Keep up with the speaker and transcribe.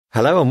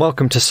Hello and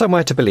welcome to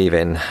Somewhere to Believe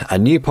In, a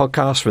new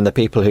podcast from the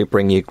people who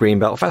bring you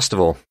Greenbelt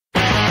Festival.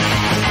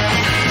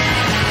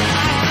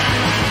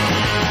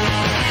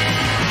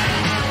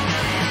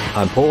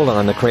 I'm Paul and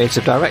I'm the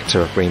creative director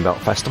of Greenbelt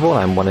Festival.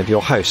 I'm one of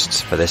your hosts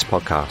for this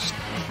podcast.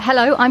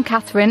 Hello, I'm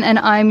Katherine and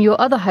I'm your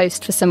other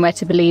host for Somewhere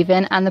to Believe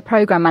In and the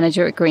programme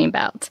manager at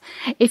Greenbelt.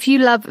 If you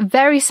love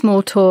very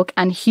small talk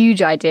and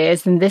huge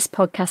ideas, then this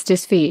podcast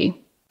is for you.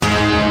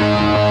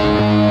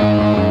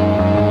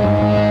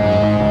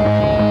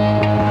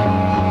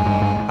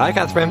 Hi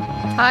Katherine.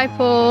 Hi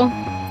Paul.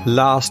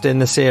 Last in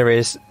the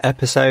series,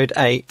 episode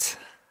 8.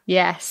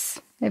 Yes,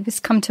 it has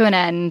come to an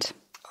end.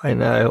 I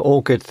know,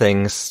 all good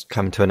things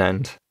come to an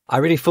end. I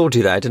really fooled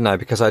you there, didn't I?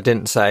 Because I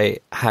didn't say,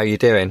 how you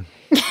doing?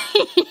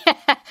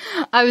 Yeah,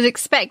 I was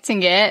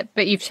expecting it,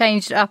 but you've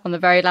changed it up on the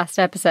very last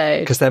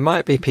episode. Because there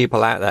might be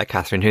people out there,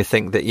 Katherine, who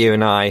think that you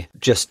and I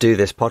just do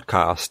this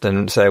podcast,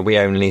 and so we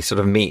only sort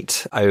of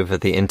meet over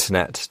the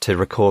internet to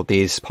record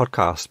these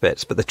podcast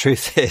bits. But the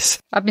truth is...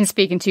 I've been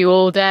speaking to you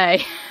all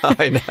day.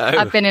 I know.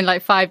 I've been in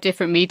like 5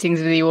 different meetings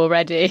with you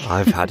already.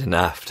 I've had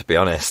enough, to be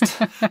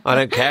honest. I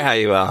don't care how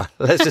you are.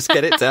 Let's just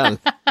get it done.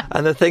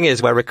 And the thing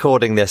is, we're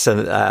recording this,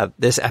 and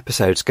this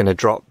episode's going to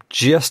drop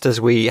just as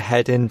we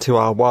head into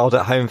our Wild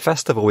at Home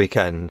festival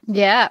weekend.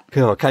 Yeah.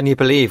 Cool. Can you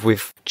believe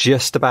we've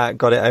just about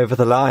got it over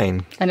the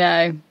line? I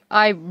know.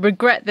 I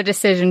regret the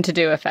decision to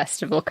do a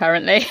festival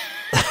currently.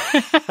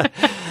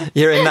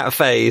 You're in that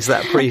phase,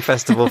 that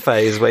pre-festival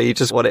phase where you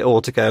just want it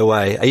all to go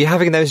away. Are you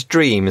having those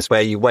dreams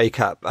where you wake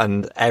up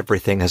and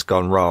everything has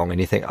gone wrong and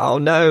you think, oh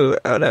no.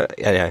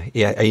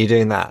 Yeah. Are you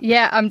doing that?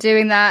 Yeah, I'm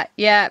doing that.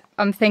 Yeah,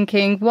 I'm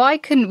thinking, why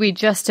couldn't we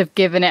just have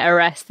given it a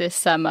rest this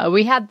summer?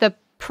 We had the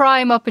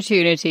prime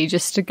opportunity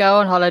just to go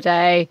on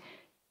holiday.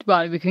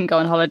 Well, we couldn't go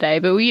on holiday,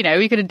 but we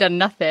could have done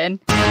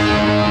nothing.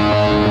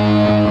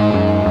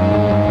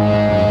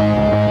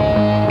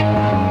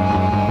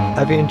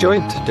 Have you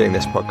enjoyed doing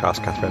this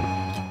podcast, Katherine?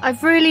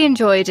 I've really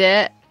enjoyed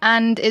it,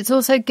 and it's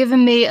also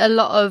given me a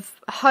lot of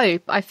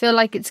hope. I feel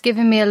like it's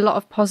given me a lot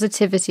of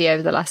positivity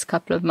over the last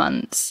couple of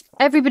months.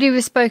 Everybody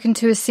we've spoken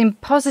to has seemed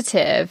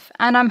positive,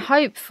 and I'm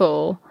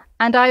hopeful.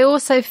 And I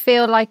also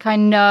feel like I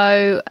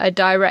know a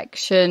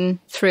direction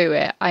through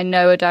it. I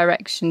know a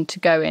direction to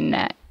go in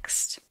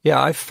next. Yeah,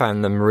 I've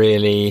found them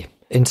really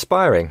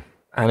inspiring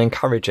and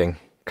encouraging,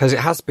 because it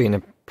has been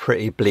a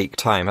pretty bleak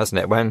time, hasn't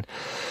it? When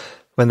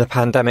the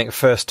pandemic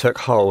first took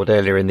hold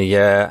earlier in the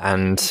year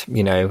and,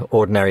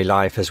 ordinary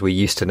life as we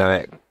used to know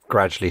it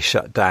gradually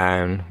shut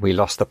down, we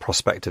lost the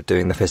prospect of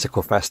doing the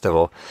physical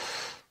festival.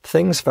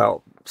 Things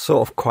felt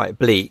sort of quite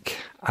bleak.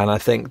 And I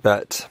think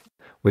that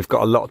we've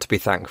got a lot to be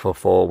thankful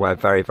for. We're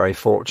very, very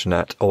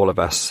fortunate, all of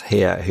us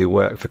here who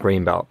work for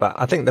Greenbelt. But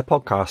I think the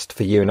podcast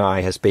for you and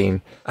I has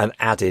been an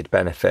added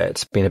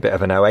benefit, been a bit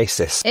of an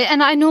oasis.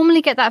 And I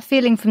normally get that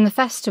feeling from the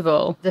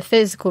festival, the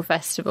physical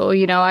festival.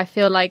 I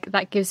feel like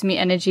that gives me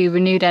energy,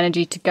 renewed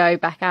energy to go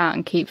back out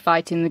and keep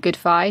fighting the good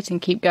fight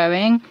and keep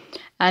going.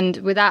 And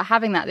without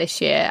having that this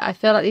year, I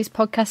feel like these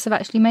podcasts have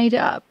actually made it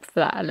up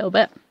for that a little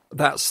bit.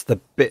 That's the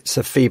bits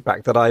of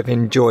feedback that I've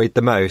enjoyed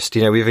the most.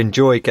 We've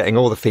enjoyed getting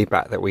all the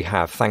feedback that we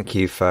have. Thank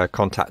you for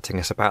contacting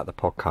us about the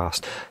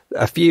podcast.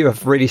 A few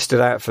have really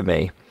stood out for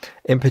me.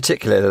 In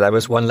particular, there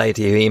was one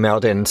lady who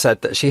emailed in and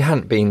said that she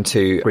hadn't been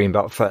to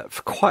Greenbelt for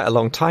quite a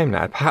long time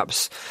now,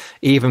 perhaps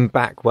even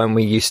back when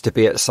we used to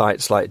be at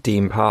sites like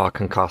Dean Park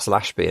and Castle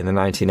Ashby in the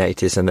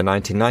 1980s and the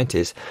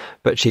 1990s.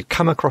 But she'd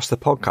come across the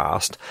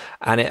podcast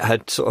and it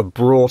had sort of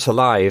brought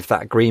alive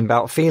that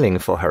Greenbelt feeling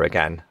for her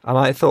again. And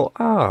I thought,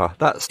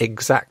 that's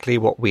exactly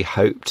what we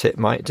hoped it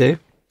might do.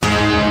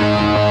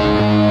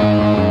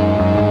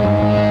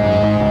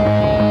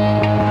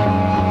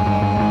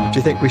 Do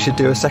you think we should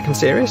do a second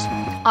series?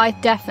 I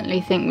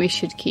definitely think we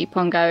should keep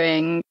on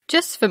going,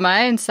 just for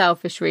my own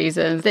selfish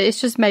reasons. It's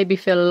just made me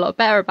feel a lot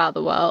better about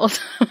the world.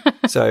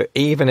 So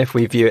even if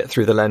we view it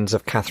through the lens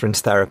of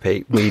Katherine's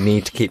therapy, we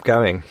need to keep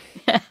going.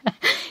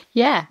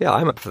 Yeah. Yeah,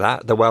 I'm up for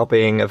that. The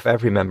well-being of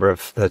every member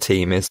of the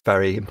team is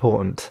very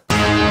important.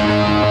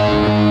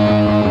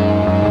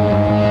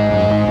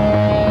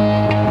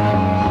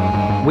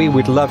 We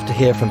would love to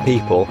hear from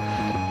people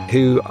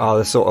who are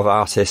the sort of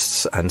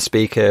artists and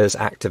speakers,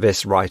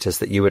 activists, writers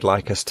that you would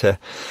like us to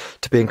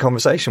be in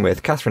conversation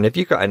with. Katherine, have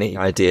you got any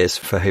ideas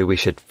for who we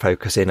should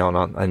focus in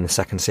on in the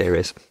second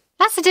series?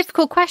 That's a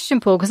difficult question,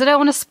 Paul, because I don't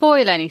want to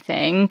spoil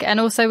anything. And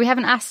also, we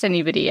haven't asked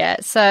anybody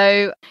yet.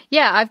 So,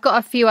 yeah, I've got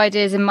a few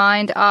ideas in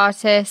mind.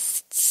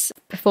 Artists,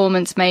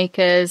 performance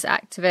makers,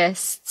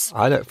 activists.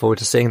 I look forward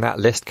to seeing that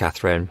list,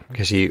 Katherine,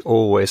 because you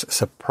always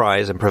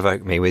surprise and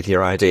provoke me with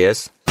your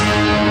ideas.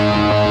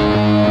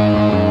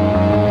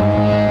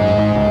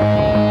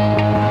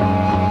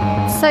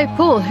 So,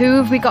 Paul, who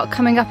have we got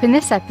coming up in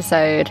this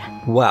episode?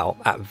 Well,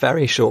 at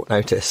very short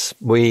notice,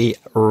 we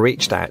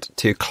reached out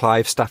to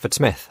Clive Stafford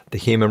Smith, the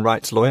human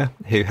rights lawyer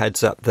who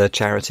heads up the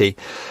charity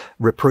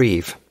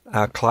Reprieve.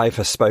 Clive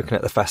has spoken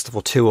at the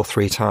festival 2 or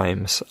 3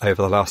 times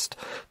over the last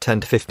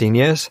 10 to 15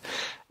 years,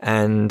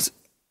 and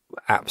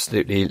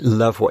absolutely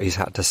love what he's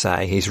had to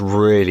say. He's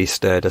really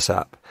stirred us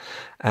up.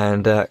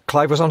 And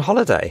Clive was on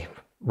holiday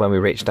when we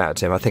reached out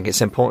to him. I think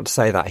it's important to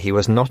say that. He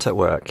was not at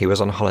work. He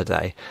was on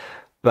holiday.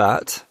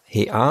 But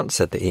he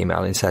answered the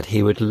email and said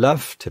he would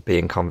love to be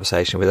in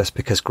conversation with us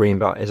because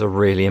Greenbelt is a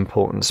really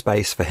important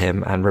space for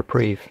him and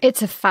Reprieve.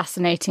 It's a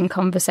fascinating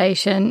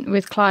conversation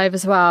with Clive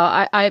as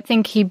well. I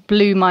think he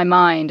blew my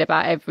mind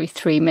about every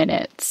 3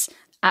 minutes.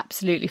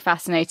 Absolutely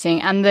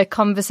fascinating. And the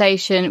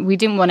conversation, we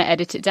didn't want to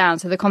edit it down,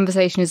 so the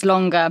conversation is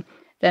longer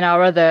than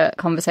our other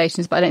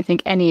conversations, but I don't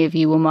think any of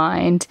you will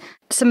mind.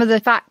 Some of the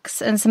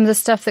facts and some of the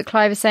stuff that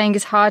Clive is saying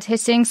is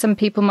hard-hitting. Some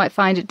people might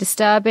find it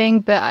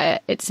disturbing,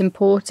 but it's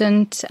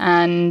important,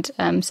 and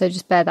so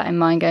just bear that in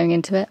mind going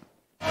into it.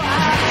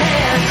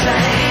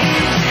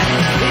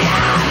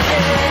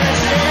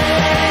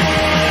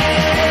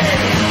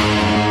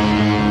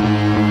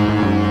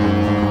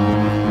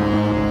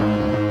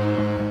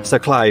 So,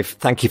 Clive,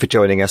 thank you for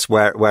joining us.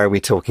 Where are we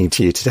talking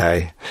to you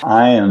today?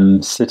 I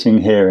am sitting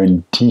here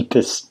in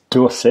deepest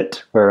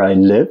Dorset, where I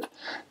live,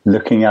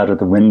 looking out of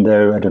the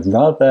window at a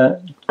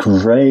rather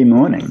grey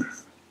morning.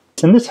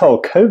 And this whole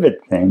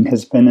COVID thing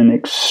has been an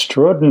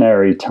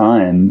extraordinary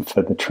time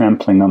for the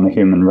trampling on the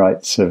human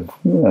rights of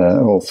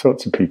all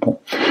sorts of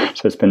people.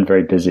 So it's been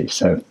very busy.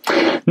 So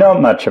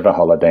not much of a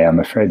holiday, I'm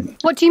afraid.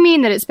 What do you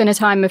mean that it's been a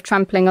time of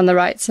trampling on the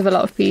rights of a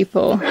lot of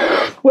people?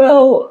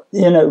 Well,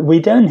 we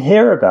don't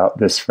hear about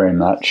this very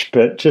much,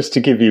 but just to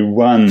give you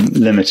one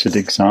limited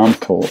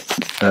example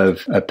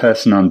of a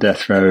person on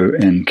death row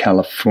in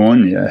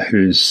California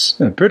who's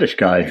a British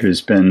guy who's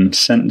been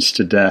sentenced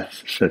to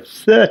death for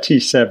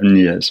 37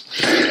 years.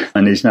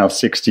 And he's now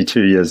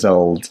 62 years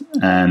old.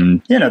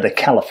 And, the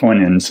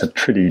Californians are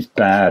pretty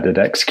bad at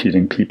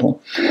executing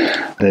people.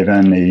 They've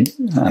only,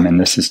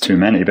 this is too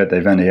many, but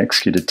they've only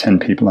executed 10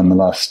 people in the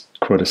last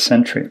quarter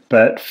century.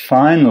 But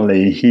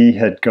finally, he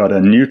had got a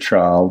new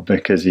trial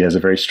because he has a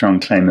very strong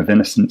claim of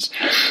innocence.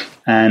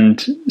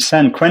 And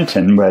San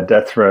Quentin, where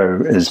death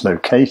row is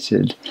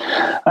located,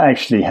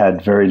 actually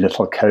had very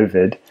little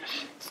COVID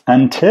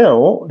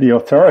until the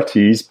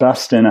authorities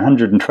bussed in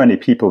 120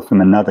 people from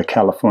another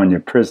California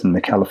prison,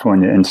 the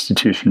California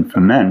Institution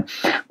for Men,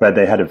 where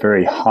they had a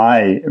very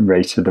high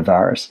rate of the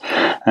virus.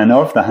 And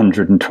of the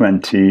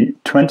 120,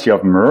 20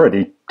 of them were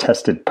already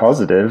tested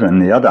positive,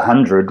 and the other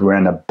 100 were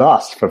in a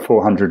bus for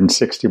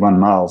 461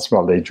 miles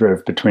while they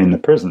drove between the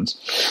prisons.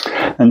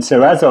 And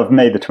so as of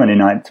May the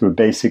 29th, there were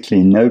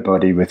basically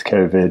nobody with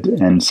COVID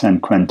in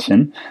San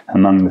Quentin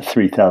among the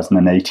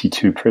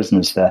 3,082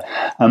 prisoners there.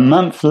 A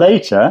month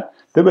later,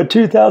 there were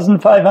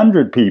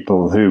 2,500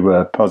 people who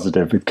were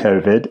positive with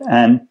COVID,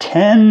 and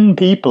 10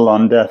 people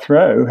on death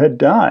row had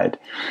died.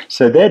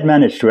 So they'd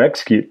managed to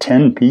execute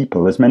 10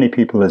 people, as many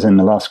people as in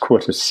the last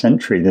quarter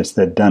century this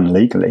they'd done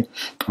legally,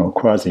 or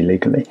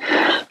quasi-legally.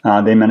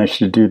 They managed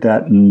to do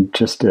that in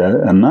just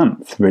a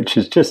month, which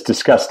is just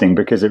disgusting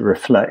because it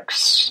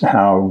reflects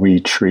how we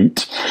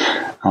treat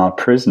our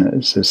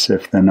prisoners as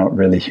if they're not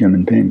really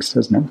human beings,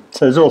 doesn't it?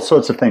 So there's all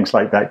sorts of things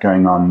like that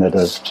going on that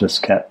have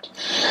just kept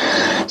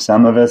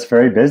some of us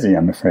very busy,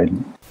 I'm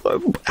afraid.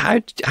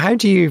 How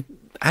do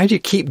you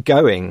keep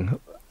going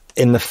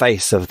in the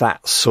face of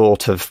that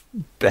sort of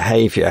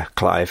behaviour,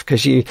 Clive?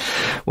 Because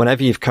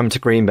whenever you've come to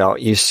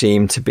Greenbelt, you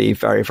seem to be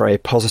very, very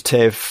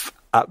positive,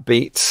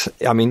 upbeat.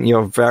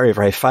 You're very,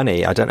 very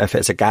funny. I don't know if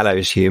it's a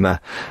gallows humour,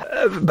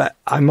 but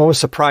I'm always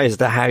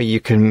surprised at how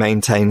you can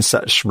maintain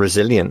such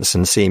resilience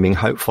and seeming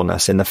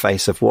hopefulness in the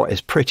face of what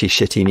is pretty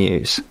shitty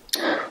news.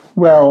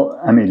 Well,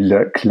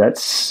 look,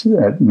 let's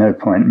at no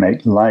point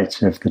make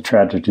light of the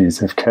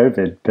tragedies of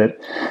COVID, but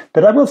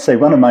I will say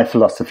one of my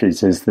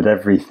philosophies is that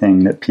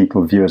everything that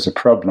people view as a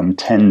problem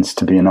tends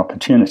to be an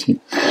opportunity.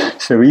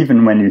 So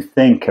even when you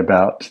think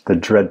about the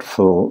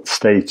dreadful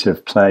state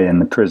of play in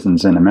the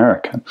prisons in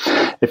America,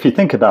 if you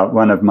think about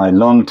one of my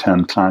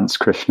long-term clients,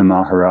 Krishna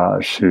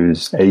Maharaj,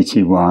 who's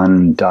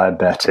 81,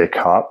 diabetic,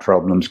 heart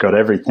problems, got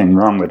everything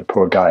wrong with the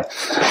poor guy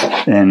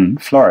in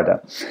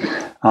Florida.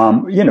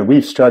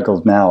 We've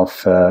struggled now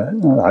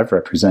I've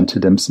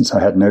represented him since I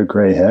had no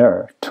grey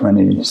hair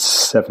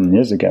 27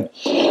 years ago.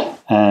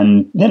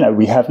 And,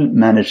 we haven't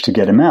managed to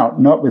get him out,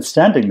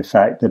 notwithstanding the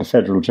fact that a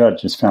federal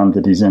judge has found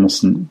that he's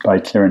innocent by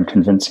clear and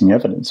convincing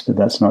evidence, but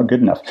that's not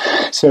good enough.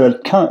 So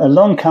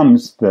along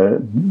comes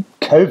the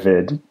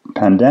COVID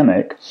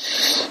pandemic,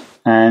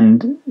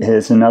 and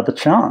here's another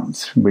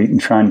chance. We can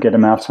try and get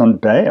him out on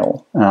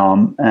bail.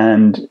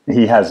 And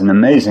he has an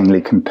amazingly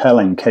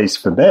compelling case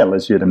for bail,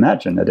 as you'd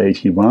imagine, at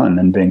 81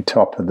 and being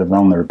top of the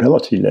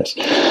vulnerability list.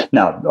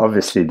 Now,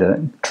 obviously,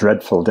 the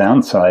dreadful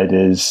downside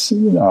is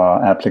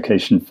our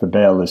application for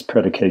bail is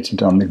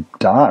predicated on the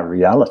dire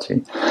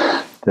reality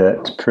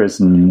that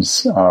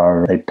prisons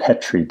are a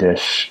petri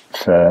dish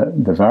for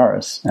the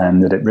virus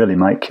and that it really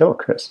might kill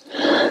Chris.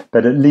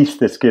 But at least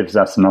this gives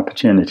us an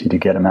opportunity to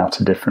get him out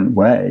a different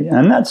way.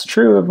 And that's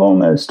true of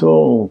almost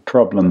all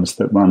problems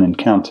that one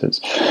encounters.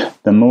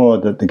 The more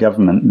that the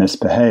government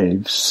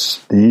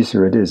misbehaves, the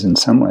easier it is in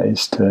some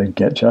ways to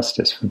get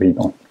justice for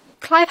people.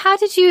 Clive, how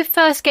did you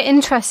first get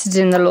interested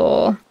in the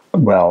law?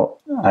 Well,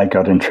 I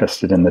got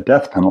interested in the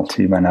death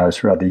penalty when I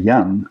was rather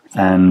young,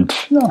 and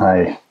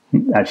I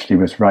actually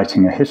was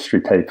writing a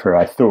history paper,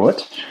 I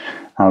thought,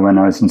 when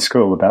I was in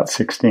school, about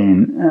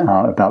 16,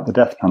 about the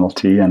death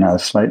penalty, and I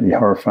was slightly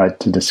horrified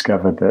to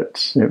discover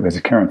that it was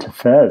a current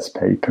affairs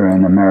paper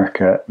and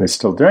America was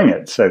still doing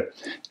it. So,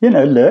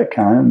 look,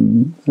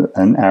 I'm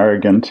an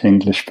arrogant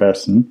English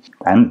person,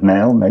 and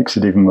male, makes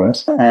it even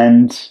worse.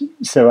 And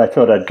so I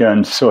thought I'd go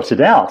and sort it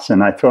out,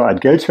 and I thought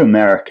I'd go to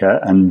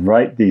America and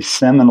write the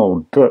seminal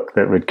book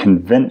that would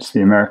convince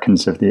the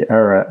Americans of the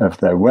error of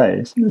their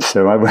ways.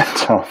 So I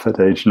went off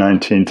at age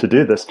 19 to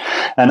do this.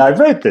 And I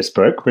wrote this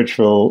book, which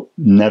will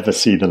never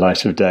see the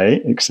light of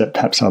day, except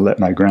perhaps I'll let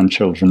my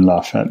grandchildren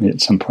laugh at me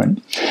at some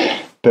point.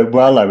 But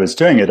while I was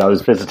doing it, I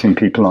was visiting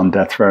people on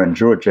death row in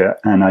Georgia,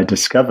 and I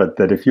discovered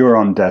that if you're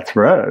on death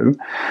row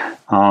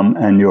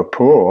and you're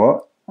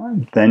poor,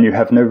 then you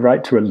have no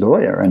right to a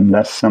lawyer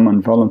unless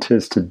someone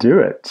volunteers to do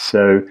it.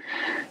 So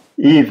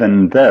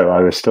even though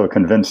I was still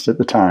convinced at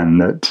the time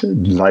that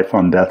Life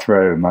on Death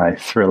Row, my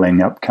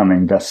thrilling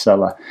upcoming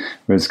bestseller,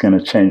 was going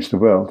to change the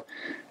world,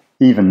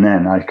 even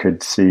then I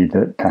could see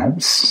that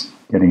perhaps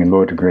getting a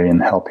law degree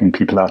and helping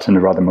people out in a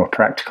rather more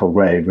practical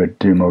way would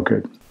do more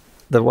good.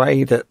 The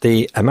way that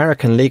the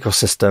American legal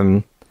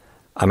system,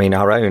 I mean,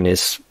 our own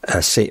is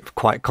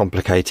quite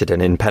complicated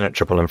and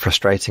impenetrable and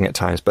frustrating at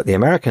times, but the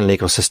American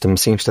legal system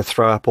seems to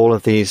throw up all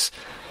of these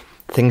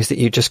things that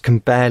you just can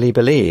barely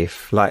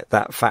believe, like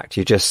that fact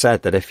you just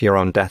said that if you're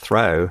on death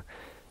row,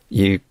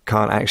 you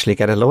can't actually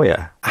get a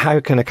lawyer. How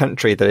can a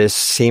country that is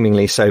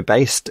seemingly so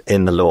based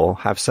in the law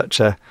have such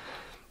an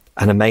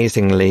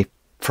amazingly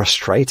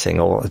frustrating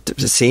or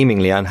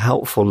seemingly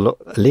unhelpful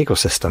legal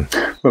system?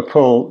 Well,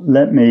 Paul,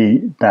 let me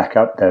back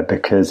up there,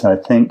 because I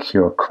think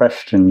your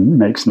question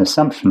makes an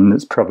assumption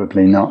that's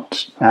probably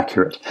not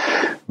accurate,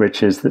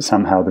 which is that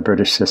somehow the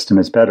British system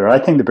is better. I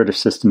think the British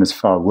system is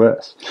far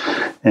worse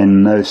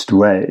in most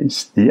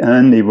ways. The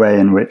only way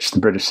in which the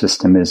British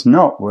system is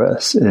not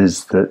worse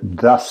is that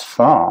thus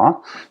far,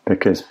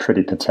 because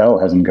Priti Patel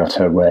hasn't got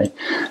her way,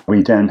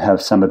 we don't have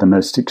some of the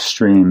most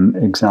extreme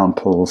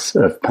examples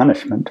of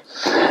punishment.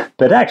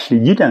 But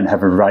actually, you don't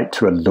have a right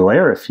to a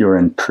lawyer if you're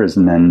in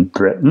prison in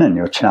Britain and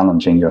you're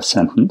challenging your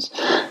sentence.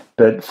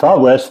 But far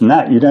worse than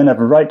that, you don't have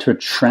a right to a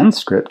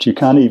transcript. You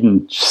can't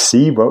even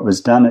see what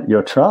was done at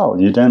your trial.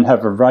 You don't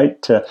have a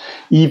right to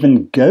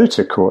even go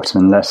to court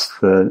unless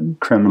the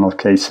Criminal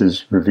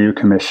Cases Review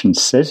Commission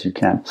says you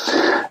can.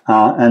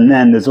 And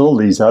then there's all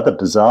these other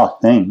bizarre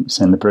things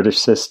in the British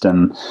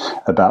system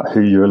about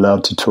who you're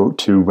allowed to talk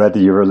to, whether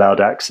you're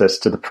allowed access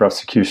to the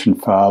prosecution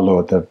file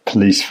or the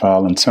police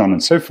file, and so on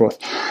and so forth,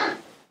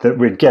 that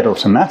we'd get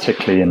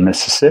automatically in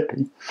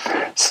Mississippi.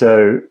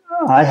 So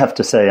I have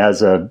to say,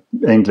 as an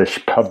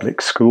English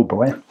public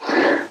schoolboy,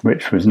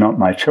 which was not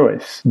my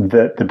choice,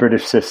 that the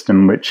British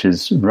system, which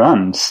is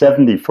run,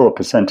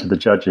 74% of the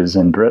judges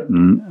in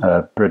Britain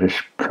are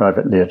British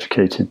privately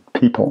educated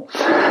people.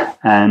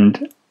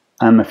 And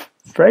I'm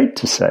afraid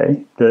to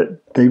say that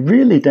they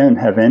really don't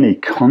have any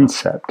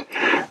concept,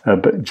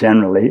 but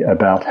generally,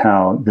 about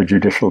how the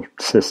judicial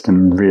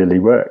system really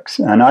works.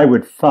 And I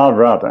would far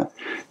rather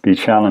be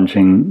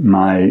challenging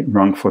my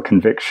wrongful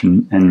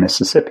conviction in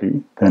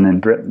Mississippi than in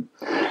Britain.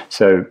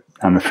 So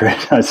I'm afraid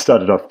I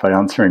started off by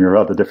answering a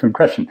rather different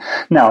question.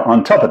 Now,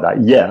 on top of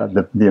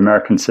that, the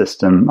American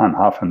system, I'm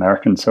half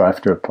American, so I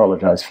have to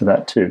apologize for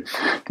that too.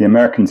 The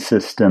American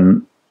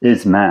system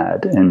is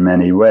mad in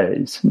many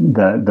ways.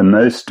 The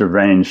most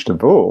deranged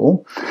of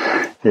all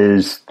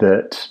is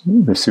that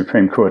the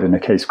Supreme Court, in a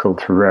case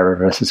called Herrera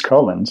versus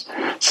Collins,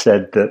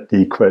 said that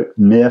the, quote,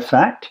 mere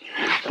fact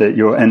that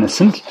you're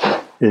innocent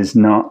is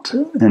not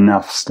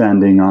enough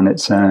standing on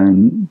its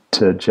own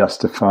to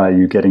justify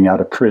you getting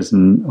out of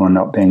prison or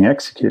not being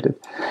executed.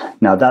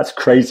 Now, that's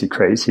crazy.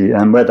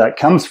 And where that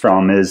comes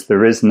from is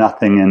there is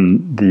nothing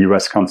in the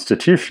US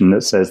Constitution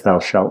that says thou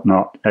shalt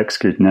not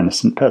execute an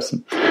innocent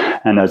person.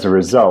 And as a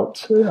result,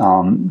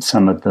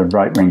 some of the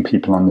right-wing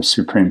people on the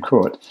Supreme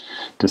Court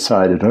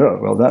decided,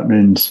 that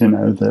means,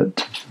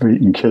 that we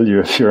can kill you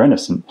if you're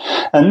innocent.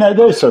 And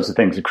those sorts of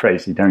things are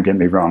crazy, don't get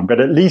me wrong. But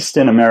at least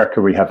in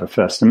America, we have a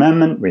First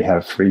Amendment, we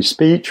have free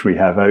speech, we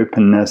have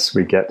openness,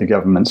 we get the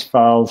government's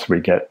files,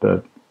 we get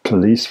the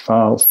police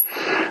files,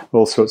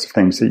 all sorts of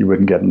things that you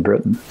wouldn't get in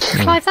Britain.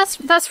 Clive,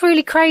 that's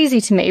really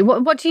crazy to me.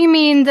 What do you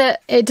mean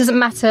that it doesn't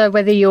matter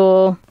whether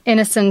you're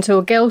innocent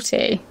or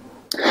guilty?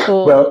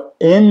 Well,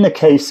 in the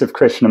case of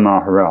Krishna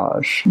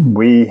Maharaj,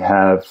 we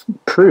have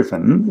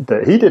proven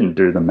that he didn't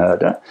do the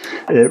murder.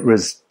 It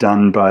was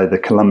done by the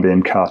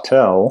Colombian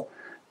cartel,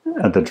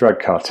 the drug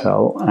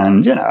cartel.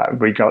 And,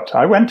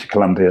 I went to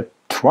Colombia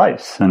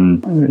twice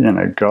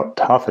and, got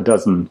half a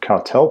dozen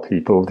cartel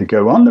people to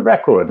go on the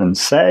record and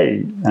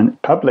say,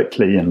 and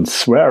publicly and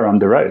swear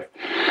under oath,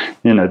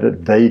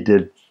 that they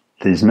did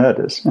these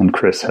murders and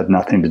Chris had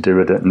nothing to do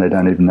with it, and they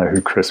don't even know who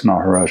Chris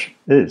Maharaj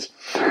is.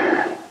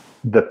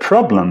 The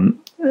problem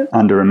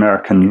under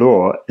American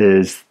law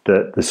is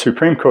that the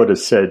Supreme Court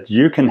has said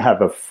you can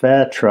have a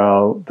fair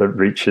trial that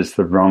reaches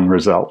the wrong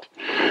result,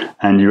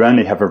 and you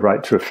only have a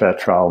right to a fair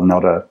trial,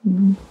 not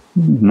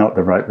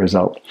the right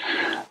result.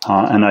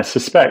 And I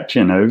suspect,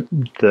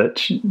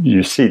 that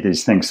you see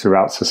these things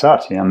throughout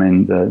society. I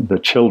mean, the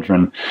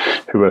children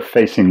who are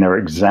facing their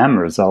exam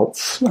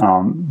results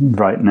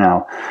right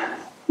now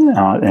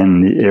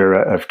in the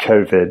era of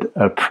COVID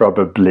are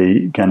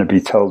probably going to be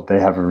told they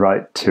have a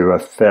right to a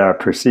fair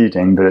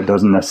proceeding, but it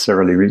doesn't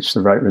necessarily reach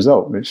the right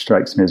result, which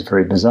strikes me as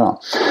very bizarre.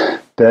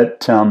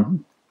 But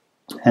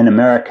in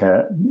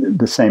America,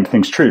 the same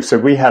thing's true. So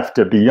we have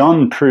to,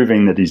 beyond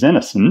proving that he's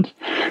innocent,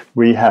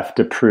 we have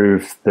to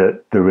prove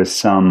that there was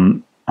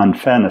some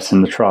unfairness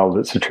in the trial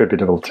that's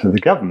attributable to the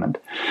government.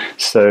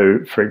 So,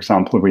 for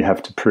example, we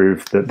have to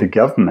prove that the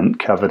government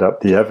covered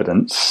up the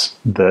evidence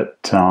that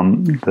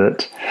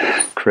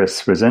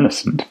Chris was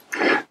innocent,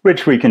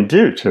 which we can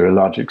do to a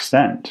large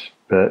extent,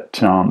 but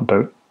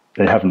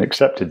they haven't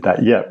accepted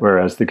that yet,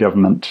 whereas the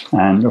government,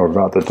 or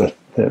rather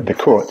the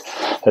court,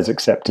 has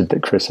accepted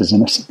that Chris is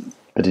innocent,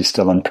 but he's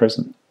still in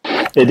prison.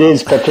 It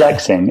is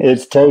perplexing.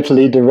 It's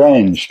totally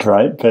deranged,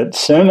 right? But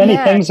so many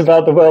things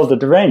about the world are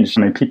deranged.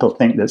 I mean, people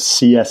think that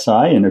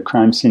CSI in a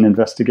crime scene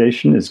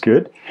investigation is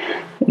good.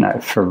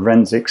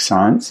 Forensic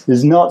science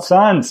is not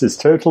science. It's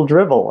total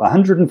drivel.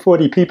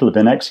 140 people have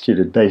been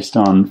executed based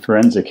on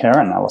forensic hair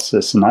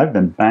analysis, and I've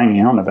been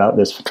banging on about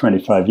this for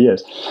 25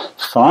 years.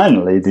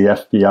 Finally,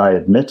 the FBI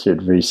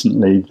admitted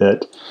recently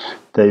that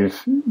they've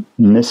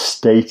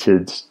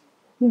misstated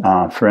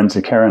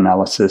forensic hair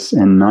analysis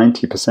in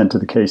 90%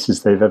 of the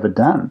cases they've ever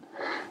done.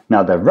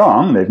 Now, they're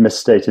wrong. They've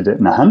misstated it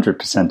in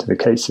 100% of the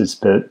cases,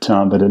 but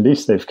at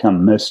least they've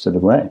come most of the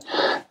way.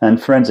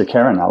 And forensic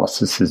hair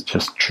analysis is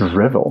just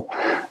drivel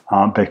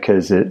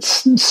because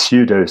it's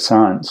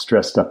pseudoscience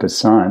dressed up as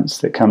science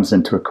that comes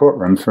into a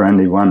courtroom for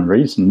only one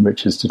reason,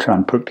 which is to try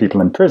and put people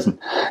in prison.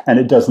 And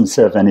it doesn't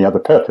serve any other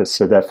purpose,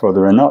 so therefore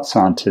there are not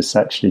scientists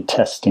actually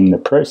testing the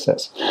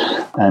process.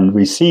 And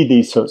we see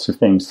these sorts of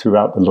things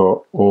throughout the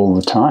law all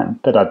the time.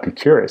 But I'd be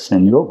curious,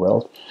 in your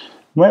world,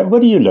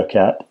 what do you look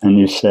at and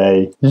you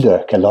say,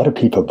 look, a lot of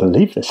people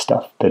believe this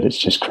stuff, but it's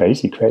just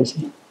crazy.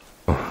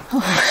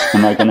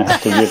 Am I going to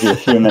have to give you a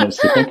few minutes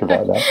to think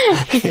about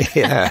that?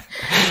 Yeah,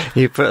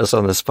 you put us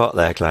on the spot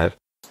there, Clive.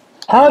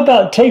 How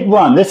about take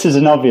one? This is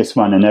an obvious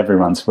one in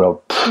everyone's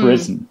world,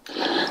 prison.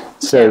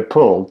 So,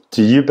 Paul,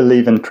 do you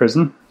believe in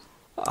prison?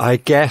 I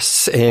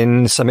guess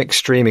in some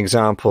extreme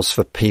examples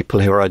for people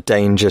who are a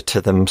danger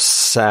to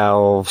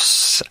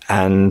themselves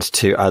and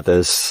to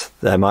others,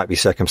 there might be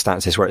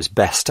circumstances where it's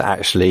best to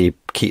actually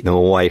keep them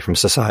away from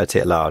society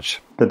at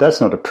large. But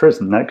that's not a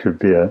prison. That could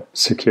be a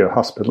secure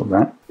hospital,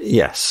 right?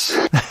 Yes.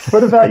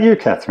 What about you,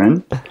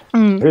 Katherine?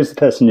 Who's the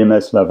person you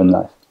most love in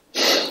life?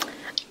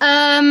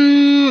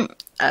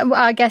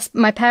 I guess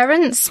my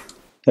parents.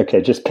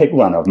 Okay, just pick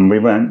one of them. We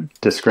won't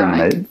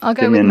discriminate. Right. I'll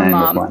go with my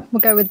mum.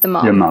 We'll go with the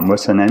mum. Your mum,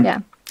 what's her name? Yeah,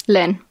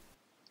 Lynn.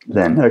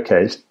 Lynn,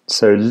 okay.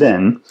 So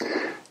Lynn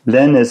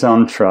is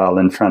on trial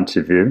in front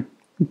of you.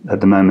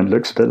 At the moment,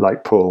 looks a bit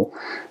like Paul.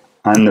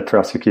 I'm the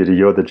prosecutor,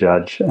 you're the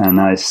judge, and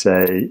I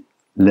say,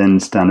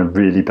 Lynn's done a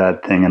really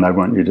bad thing and I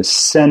want you to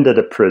send her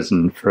to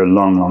prison for a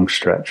long, long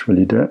stretch. Will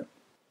you do it?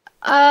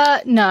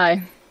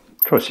 No.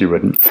 Of course you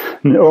wouldn't.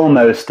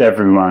 Almost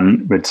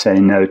everyone would say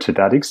no to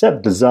that,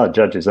 except bizarre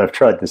judges. I've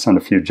tried this on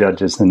a few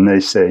judges and they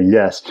say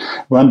yes.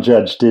 One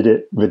judge did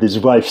it with his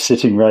wife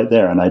sitting right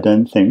there, and I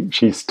don't think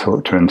she's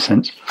talked to him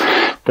since.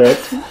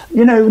 But,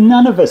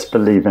 none of us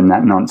believe in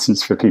that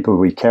nonsense for people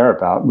we care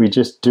about. We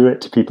just do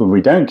it to people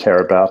we don't care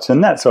about,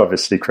 and that's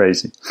obviously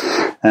crazy.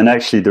 And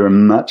actually, there are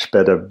much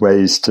better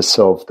ways to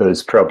solve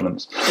those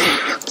problems.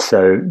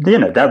 So,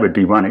 that would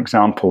be one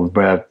example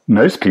where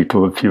most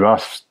people, if you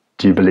ask,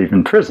 do you believe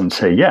in prison,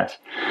 say yes.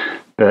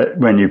 But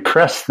when you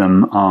press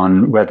them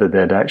on whether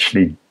they'd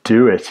actually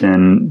do it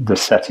in the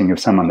setting of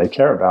someone they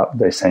care about,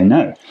 they say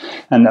no.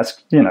 And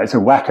that's, it's a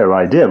wacko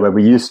idea where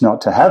we used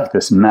not to have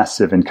this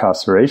massive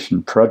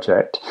incarceration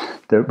project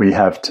that we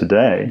have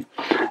today.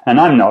 And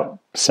I'm not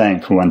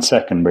saying for 1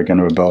 second we're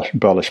going to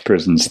abolish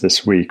prisons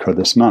this week or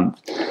this month,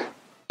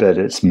 but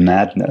it's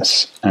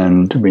madness,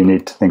 and we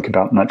need to think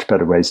about much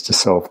better ways to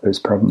solve those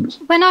problems.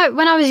 When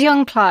I was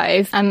young,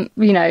 Clive, and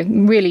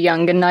really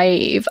young and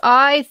naive,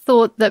 I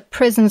thought that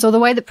prisons, or the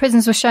way that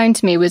prisons were shown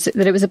to me, was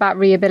that it was about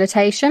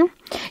rehabilitation.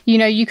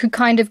 You could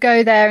kind of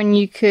go there and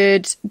you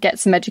could get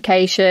some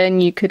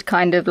education, you could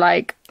kind of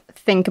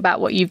think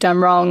about what you've done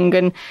wrong,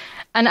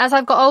 and as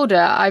I've got older,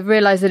 I've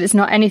realised that it's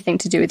not anything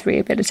to do with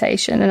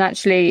rehabilitation. And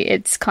actually,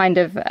 it's kind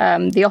of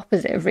the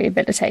opposite of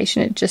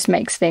rehabilitation. It just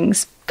makes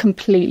things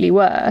completely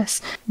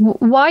worse.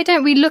 Why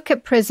don't we look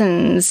at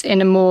prisons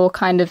in a more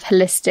kind of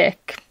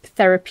holistic,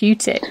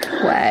 therapeutic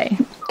way?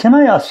 Can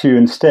I ask you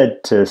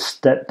instead to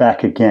step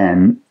back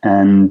again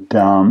and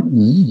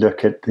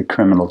look at the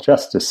criminal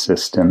justice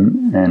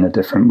system in a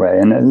different way?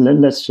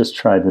 And let's just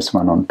try this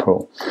one on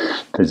Paul,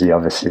 because he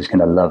obviously is going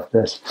to love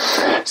this.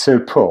 So,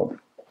 Paul,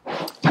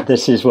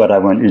 this is what I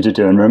want you to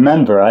do. And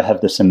remember, I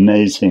have this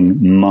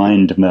amazing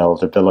mind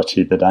meld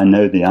ability that I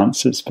know the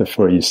answers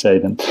before you say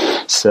them.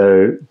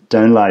 So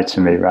don't lie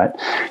to me, right?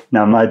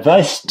 Now, my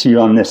advice to you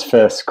on this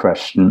first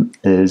question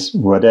is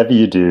whatever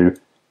you do,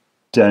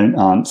 don't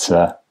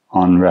answer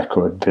on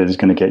record, because it's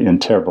going to get you in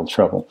terrible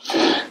trouble.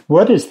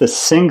 What is the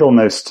single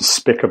most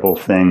despicable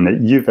thing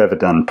that you've ever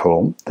done,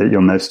 Paul, that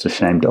you're most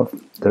ashamed of,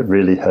 that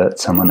really hurt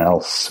someone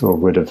else or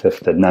would have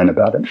if they'd known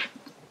about it?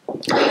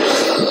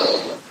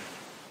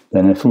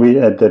 Then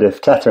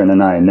if Katherine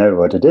and I know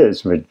what it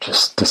is, we'd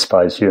just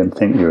despise you and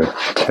think you're a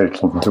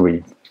total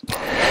dweeb.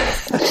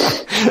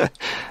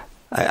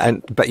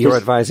 But you're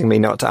advising me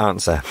not to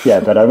answer.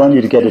 Yeah, but I want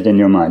you to get it in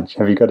your mind.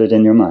 Have you got it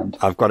in your mind?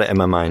 I've got it in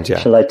my mind, yeah.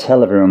 Shall I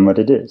tell everyone what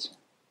it is?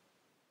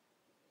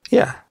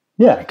 Yeah.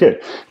 Yeah,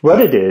 good. What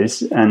it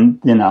is, and,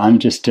 I'm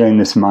just doing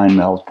this mind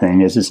meld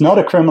thing, is it's not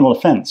a criminal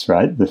offense,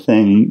 right? The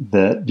thing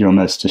that you're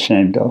most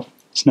ashamed of.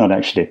 It's not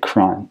actually a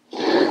crime.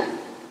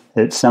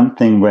 It's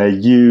something where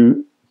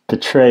you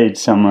betrayed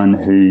someone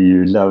who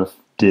you love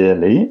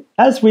dearly,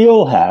 as we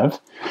all have,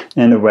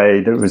 in a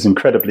way that was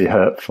incredibly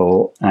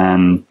hurtful,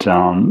 and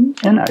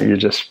you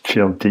just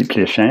feel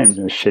deeply ashamed. It's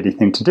a shitty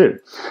thing to do,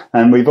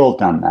 and we've all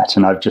done that.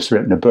 And I've just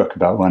written a book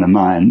about one of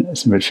mine,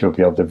 which you'll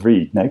be able to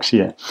read next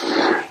year.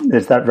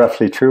 Is that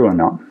roughly true or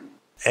not?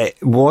 It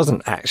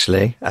wasn't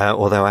actually,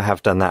 although I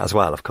have done that as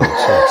well, of course.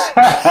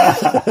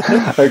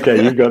 Yes.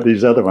 Okay, you've got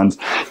these other ones.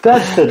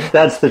 That's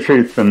the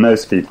truth for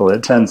most people.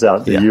 It turns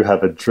out that you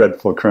have a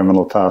dreadful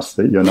criminal past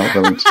that you're not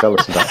willing to tell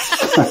us about.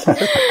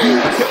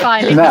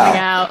 Finally coming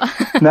out.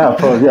 Now,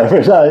 Paul,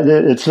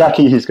 it's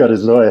lucky he's got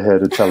his lawyer here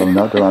to tell him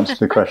not to answer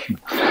the question.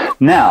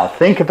 Now,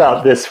 think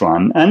about this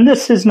one, and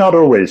this is not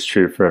always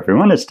true for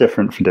everyone. It's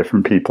different for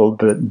different people,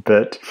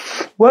 but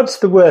what's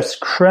the worst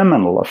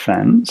criminal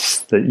offense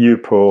that you,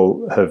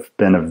 Paul, have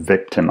been a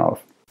victim of?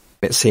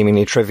 It's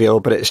seemingly trivial,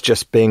 but it's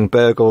just being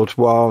burgled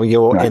while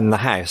you're in the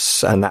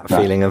house, and that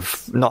feeling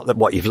of not that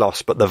what you've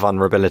lost, but the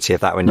vulnerability of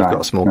that when you've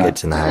got small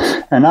kids in the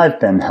house. And I've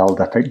been held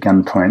up at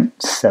gunpoint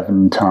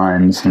 7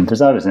 times, and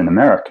because I was in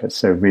America,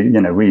 so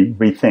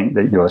we think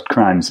that your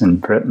crimes in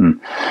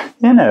Britain,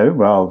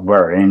 while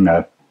worrying,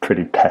 are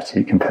pretty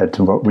petty compared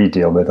to what we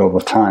deal with all the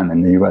time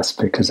in the US,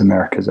 because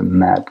America's a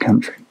mad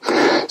country.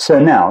 So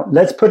now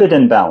let's put it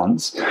in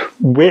balance.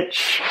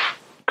 Which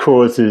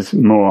causes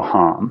more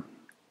harm?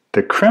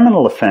 The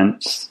criminal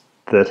offense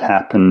that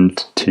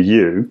happened to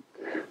you,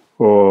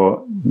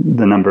 or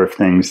the number of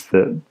things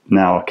that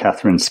now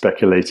Catherine's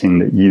speculating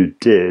that you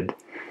did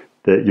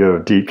that you're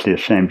deeply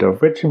ashamed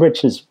of?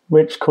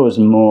 Which caused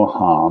more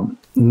harm?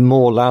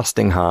 More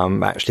lasting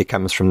harm actually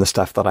comes from the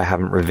stuff that I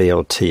haven't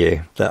revealed to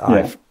you, that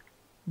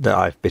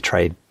I've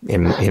betrayed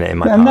in my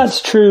past. And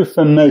that's true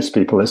for most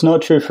people. It's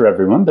not true for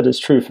everyone, but it's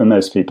true for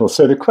most people.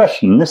 So the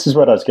question, this is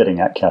what I was getting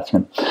at,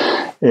 Katherine,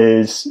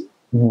 is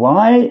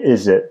why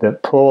is it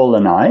that Paul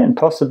and I, and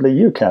possibly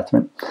you,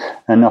 Katherine,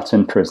 are not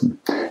in prison?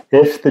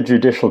 If the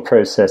judicial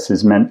process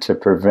is meant to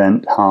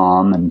prevent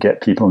harm and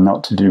get people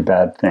not to do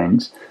bad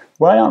things,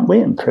 why aren't we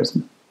in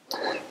prison?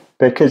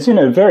 Because,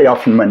 very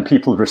often when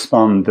people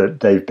respond that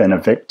they've been a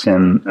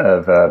victim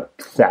of a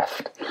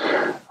theft,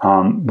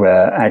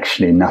 where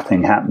actually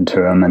nothing happened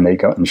to them and they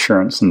got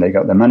insurance and they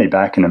got their money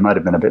back and it might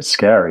have been a bit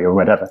scary or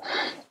whatever.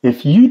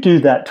 If you do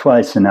that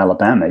twice in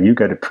Alabama, you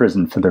go to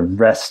prison for the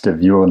rest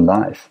of your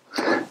life,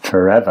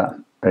 forever,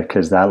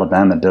 because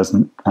Alabama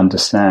doesn't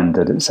understand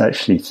that it's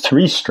actually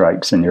 3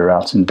 strikes and you're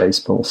out in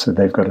baseball, so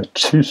they've got a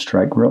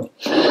 2-strike rule.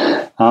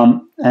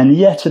 And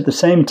yet at the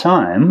same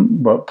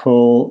time, what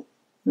Paul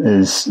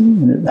is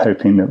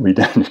hoping that we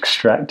don't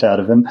extract out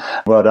of him,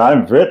 what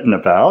I've written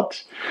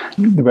about,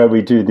 where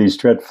we do these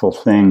dreadful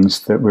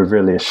things that we're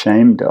really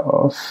ashamed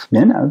of,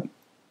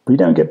 we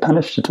don't get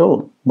punished at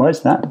all. Why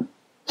is that?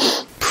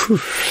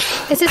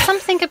 Is it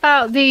something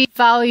about the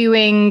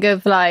valuing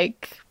of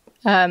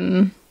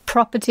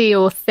property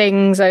or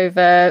things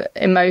over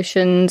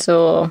emotions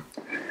or...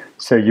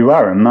 So you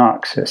are a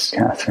Marxist,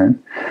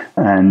 Katherine,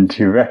 and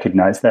you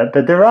recognize that.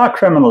 But there are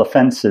criminal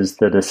offenses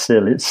that are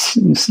silly.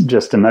 It's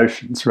just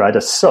emotions, right?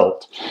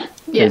 Assault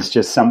is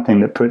just something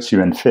that puts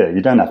you in fear.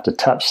 You don't have to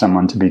touch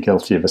someone to be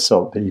guilty of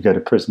assault, but you go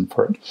to prison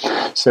for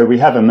it. So we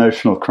have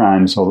emotional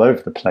crimes all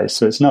over the place.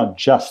 So it's not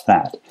just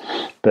that.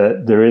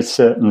 But there is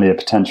certainly a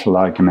potential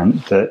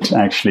argument that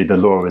actually the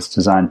law was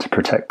designed to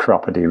protect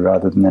property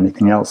rather than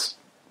anything else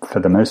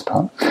for the most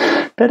part.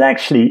 But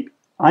actually,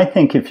 I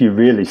think if you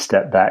really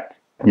step back,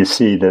 you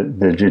see that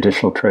the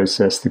judicial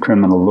process, the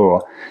criminal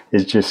law,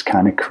 is just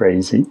kind of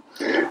crazy.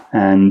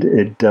 And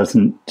it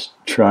doesn't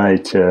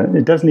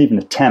even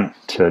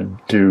attempt to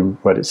do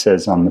what it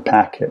says on the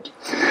packet.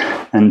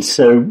 And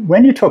so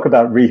when you talk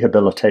about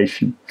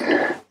rehabilitation,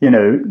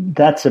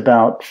 that's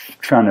about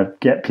trying to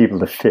get people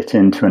to fit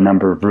into a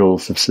number of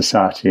rules of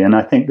society. And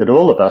I think that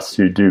all of us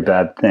who do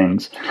bad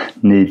things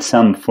need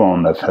some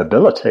form of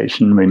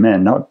habilitation. We may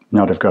not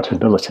have got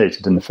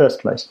habilitated in the first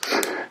place.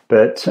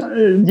 But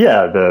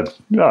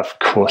of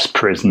course,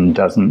 prison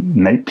doesn't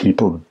make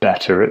people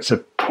better. It's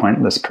a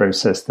pointless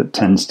process that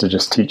tends to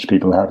just teach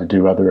people how to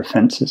do other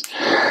offences.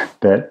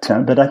 But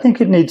I think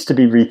it needs to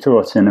be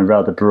rethought in a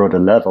rather broader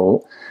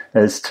level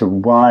as to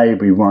why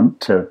we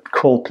want to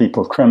call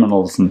people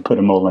criminals and put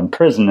them all in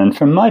prison. And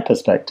from my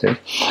perspective,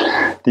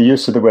 the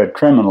use of the word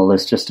criminal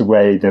is just a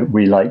way that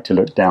we like to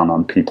look down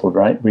on people,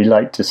 right? We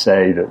like to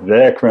say that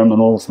they're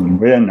criminals and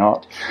we're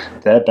not.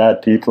 They're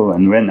bad people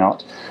and we're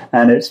not.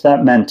 And it's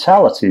that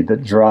mentality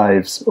that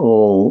drives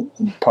all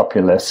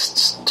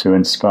populists to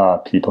inspire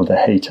people to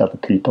hate other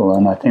people.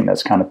 And I think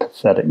that's kind of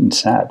pathetic and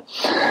sad.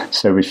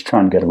 So we should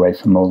try and get away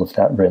from all of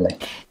that, really.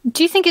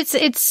 Do you think it's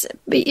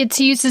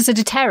used as a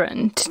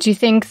deterrent? Do you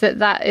think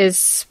that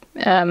is,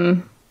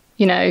 don't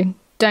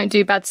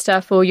do bad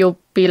stuff or you'll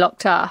be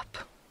locked up?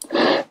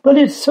 Well,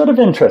 it's sort of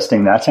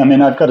interesting that. I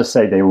mean, I've got to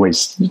say they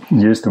always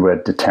use the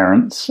word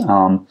deterrence.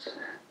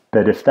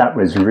 But if that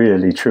was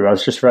really true, I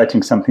was just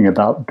writing something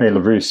about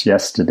Belarus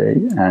yesterday,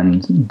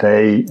 and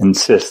they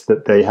insist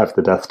that they have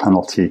the death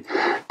penalty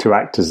to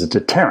act as a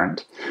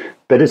deterrent.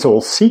 But it's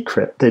all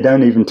secret. They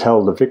don't even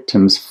tell the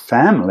victim's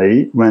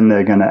family when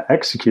they're going to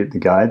execute the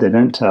guy. They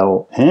don't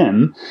tell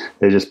him.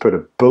 They just put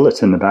a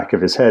bullet in the back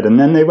of his head, and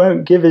then they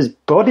won't give his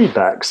body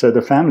back. So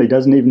the family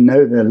doesn't even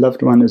know their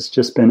loved one has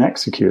just been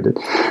executed.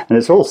 And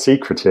it's all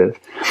secretive.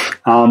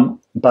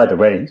 By the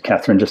way,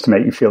 Katherine, just to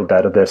make you feel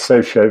better, they're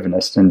so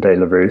chauvinist in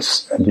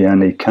Belarus, the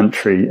only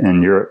country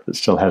in Europe that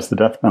still has the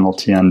death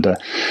penalty under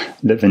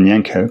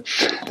Litvinenko,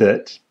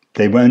 that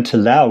they won't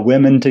allow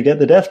women to get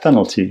the death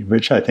penalty,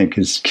 which I think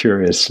is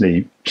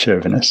curiously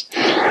chauvinist.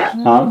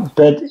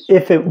 But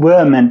if it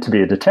were meant to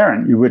be a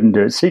deterrent, you wouldn't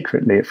do it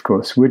secretly, of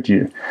course, would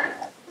you?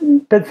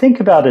 But think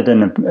about it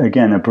in,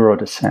 a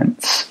broader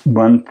sense.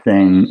 One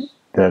thing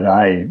that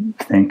I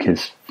think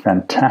is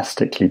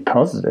fantastically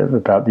positive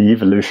about the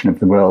evolution of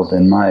the world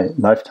in my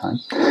lifetime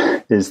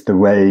is the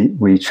way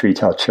we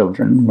treat our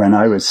children. When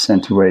I was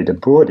sent away to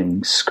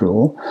boarding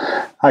school,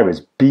 I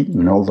was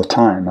beaten all the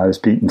time. I was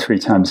beaten 3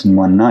 times in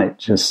one night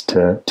just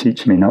to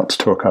teach me not to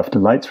talk after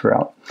lights were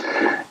out.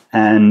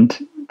 And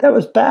that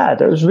was bad.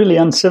 That was really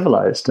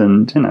uncivilized.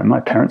 And,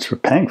 my parents were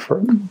paying for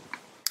it.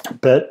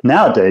 But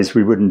nowadays,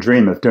 we wouldn't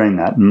dream of doing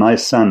that. And my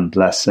son,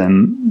 bless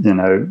him,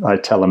 I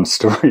tell him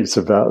stories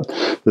about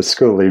the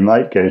school he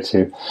might go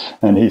to,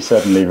 and he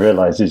suddenly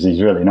realizes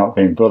he's really not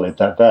being bullied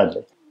that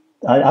badly.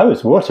 I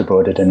was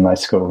waterboarded in my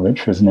school,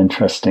 which was an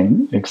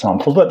interesting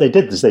example. What they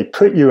did is they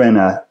put you in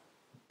a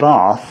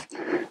bath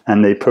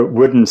and they put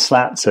wooden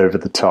slats over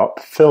the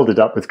top, filled it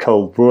up with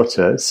cold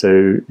water,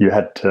 so you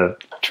had to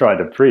try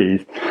to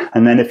breathe.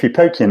 And then if you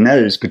poke your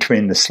nose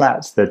between the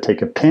slats, they'd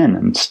take a pin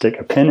and stick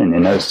a pin in your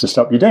nose to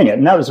stop you doing it.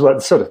 And that was the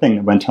sort of thing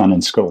that went on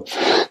in school.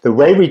 The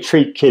way we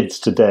treat kids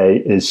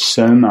today is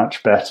so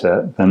much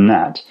better than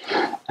that.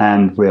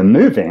 And we're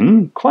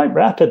moving quite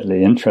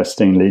rapidly,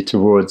 interestingly,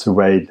 towards a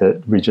way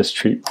that we just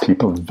treat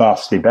people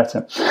vastly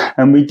better.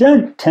 And we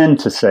don't tend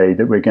to say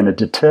that we're going to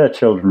deter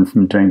children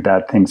from doing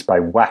bad things by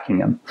whacking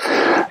them.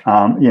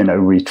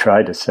 We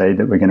try to say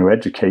that we're going to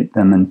educate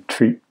them and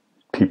treat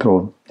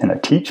people,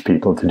 teach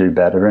people to do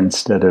better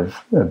instead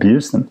of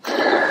abuse them.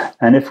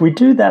 And if we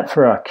do that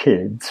for our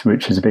kids,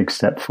 which is a big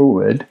step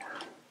forward,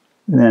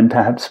 then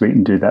perhaps we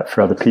can do that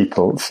for other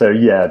people. So,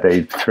 yeah,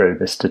 they throw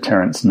this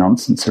deterrence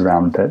nonsense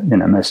around, but,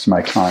 most of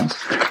my clients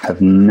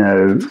have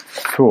no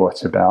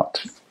thought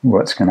about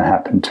what's going to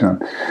happen to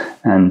them.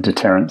 And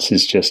deterrence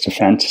is just a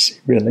fantasy,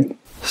 really.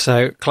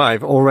 So,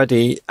 Clive,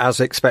 already, as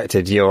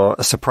expected, you're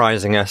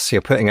surprising us,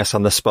 you're putting us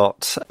on the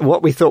spot.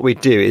 What we thought we'd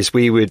do is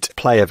we would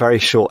play a very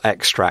short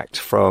extract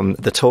from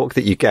the talk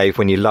that you gave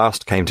when you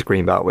last came to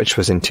Greenbelt, which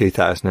was in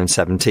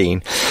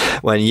 2017,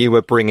 when you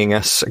were bringing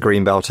us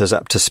Greenbelters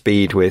up to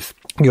speed with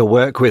your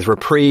work with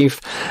Reprieve,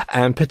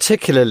 and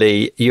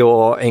particularly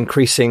your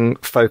increasing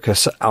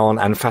focus on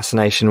and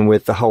fascination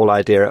with the whole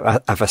idea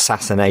of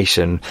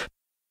assassination.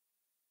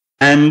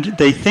 And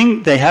they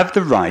think they have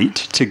the right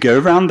to go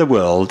around the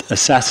world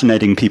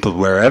assassinating people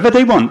wherever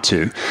they want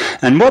to.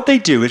 And what they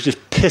do is just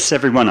piss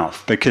everyone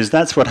off, because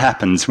that's what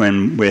happens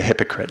when we're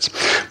hypocrites.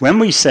 When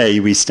we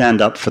say we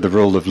stand up for the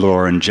rule of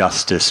law and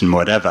justice and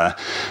whatever,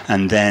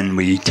 and then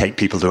we take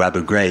people to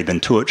Abu Ghraib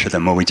and torture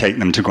them, or we take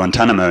them to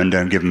Guantanamo and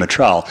don't give them a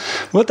trial,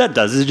 what that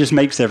does is it just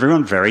makes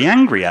everyone very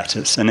angry at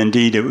us. And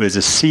indeed, it was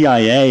a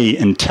CIA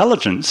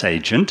intelligence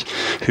agent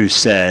who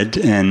said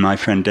in my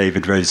friend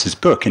David Rose's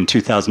book in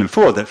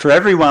 2004 that for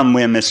everyone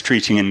we're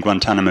mistreating in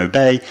Guantanamo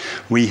Bay,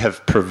 we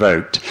have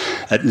provoked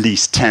at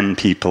least 10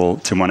 people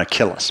to want to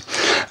kill us.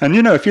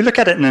 And, if you look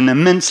at it in an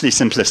immensely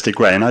simplistic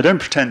way, and I don't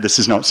pretend this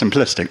is not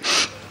simplistic,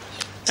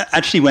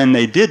 actually, when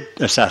they did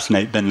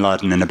assassinate bin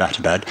Laden in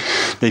Abbottabad,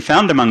 they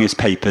found among his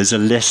papers a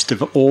list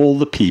of all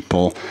the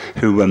people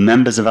who were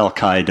members of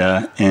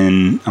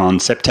Al-Qaeda on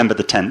September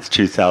the 10th,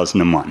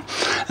 2001.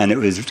 And it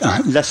was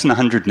less than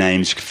 100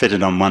 names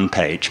fitted on one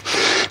page.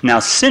 Now,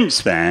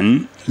 since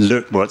then,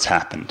 look what's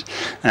happened.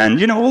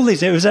 And, all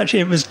these, it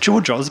was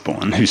George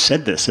Osborne who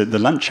said this at the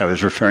lunch I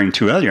was referring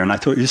to earlier, and I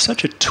thought he was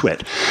such a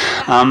twit.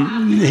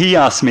 He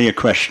asked me a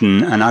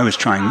question, and I was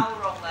trying...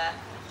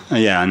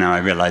 Yeah, now I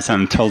realise.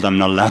 I'm told I'm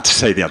not allowed to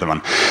say the other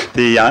one.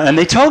 And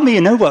they told me,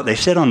 what? They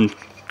said on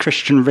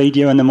Christian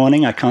radio in the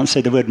morning, I can't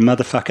say the word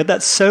motherfucker.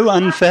 That's so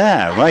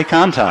unfair. Why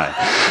can't I?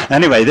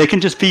 Anyway, they can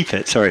just beep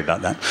it. Sorry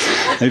about that.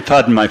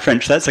 Pardon my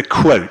French. That's a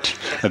quote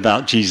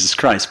about Jesus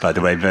Christ, by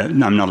the way, but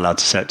I'm not allowed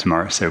to say it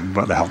tomorrow, so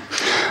what the hell.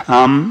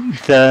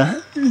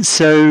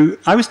 So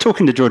I was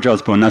talking to George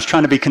Osborne. I was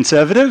trying to be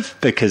conservative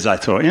because I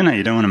thought, you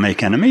don't want to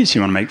make enemies.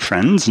 You want to make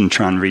friends and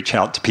try and reach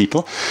out to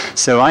people.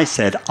 So I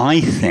said, I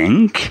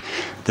think...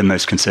 the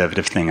most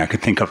conservative thing I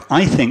could think of.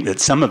 I think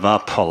that some of our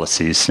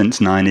policies since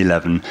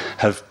 9/11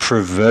 have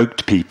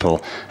provoked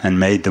people and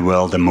made the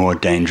world a more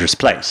dangerous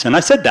place. And I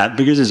said that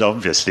because it's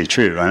obviously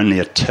true. Only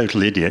a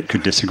total idiot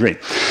could disagree.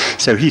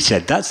 So he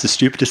said, that's the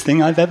stupidest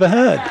thing I've ever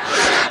heard.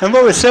 And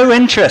what was so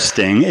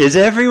interesting is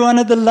everyone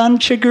at the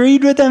lunch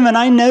agreed with him, and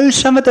I know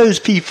some of those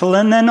people,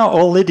 and they're not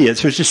all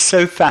idiots. It was just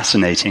so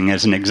fascinating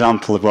as an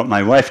example of what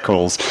my wife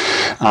calls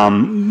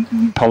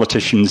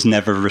politicians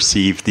never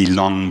receive the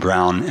long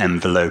brown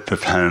envelope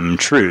of home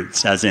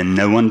truths, as in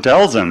no one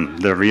tells them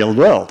the real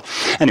world.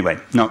 Anyway,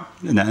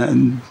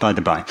 by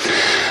the by.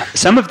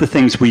 Some of the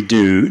things we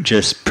do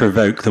just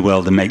provoke the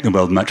world and make the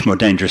world much more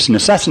dangerous, and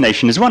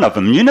assassination is one of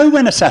them.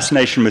 When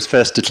assassination was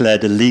first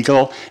declared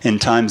illegal in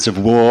times of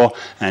war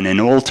and in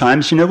all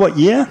times, what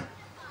year?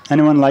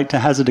 Anyone like to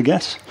hazard a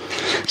guess?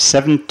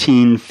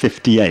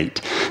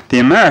 1758. The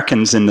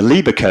Americans in the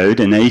Lieber Code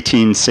in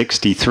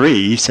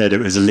 1863 said it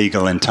was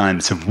illegal in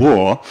times of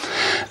war.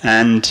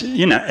 And,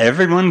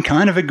 everyone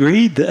kind of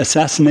agreed that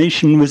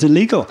assassination was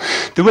illegal.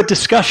 There were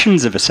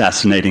discussions of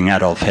assassinating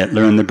Adolf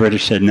Hitler, and the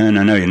British said, no,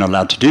 you're not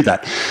allowed to do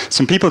that.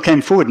 Some people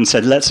came forward and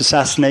said, let's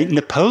assassinate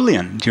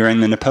Napoleon during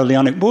the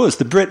Napoleonic Wars.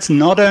 The Brits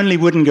not only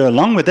wouldn't go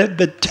along with it,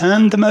 but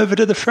turned them over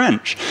to the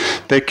French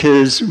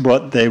because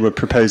what they were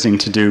proposing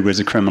to do was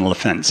a criminal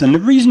offense. And the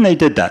reason they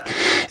did that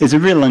is a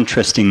real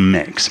interesting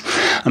mix.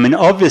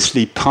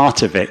 Obviously,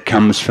 part of it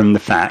comes from the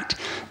fact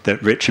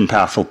that rich and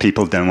powerful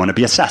people don't want to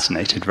be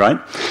assassinated, right?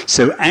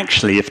 So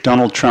actually, if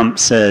Donald Trump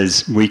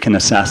says we can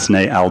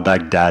assassinate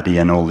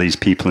al-Baghdadi and all these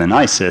people in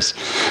ISIS,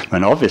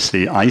 then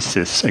obviously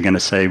ISIS are going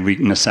to say we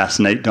can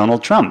assassinate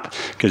Donald Trump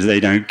because they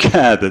don't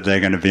care that they're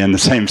going to be in the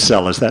same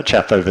cell as that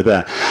chap over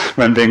there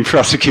when being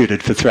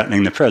prosecuted for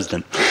threatening the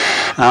president.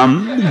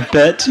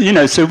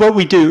 So what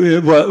we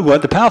do,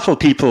 what the powerful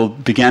people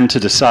began to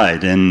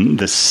decide in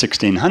the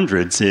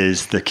 1600s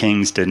is the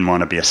kings didn't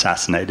want to be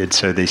assassinated,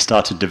 so they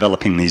started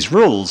developing these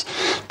rules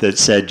that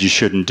said you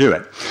shouldn't do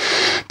it.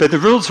 But the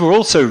rules were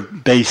also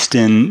based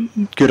in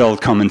good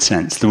old common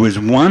sense. There was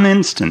one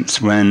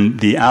instance when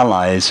the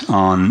Allies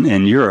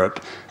in Europe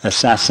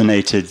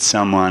assassinated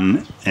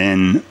someone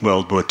in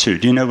World War II.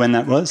 Do you know when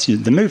that was?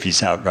 The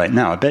movie's out right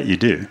now. I bet you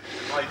do.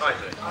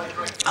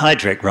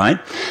 Heydrich, right?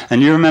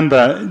 And you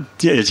remember,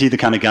 is he the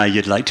kind of guy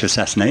you'd like to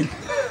assassinate?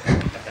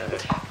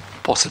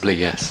 Possibly,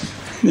 yes.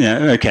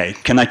 Yeah, okay.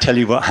 Can I tell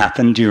you what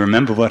happened? Do you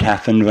remember what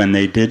happened when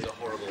they did?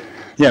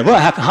 Yeah,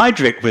 what happened?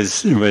 Heydrich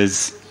was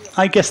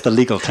I guess the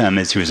legal term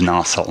is he was an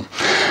arsehole.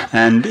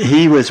 And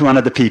he was one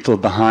of the people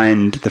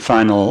behind the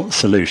final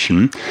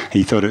solution.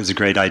 He thought it was a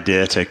great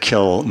idea to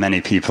kill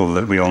many people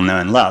that we all know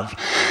and love.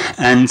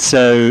 And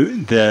so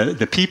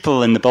the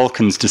people in the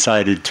Balkans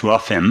decided to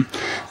off him,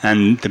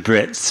 and the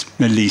Brits,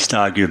 at least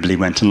arguably,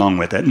 went along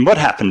with it. And what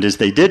happened is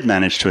they did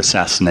manage to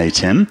assassinate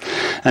him.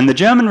 And the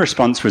German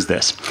response was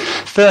this.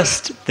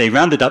 First, they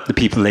rounded up the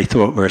people they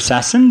thought were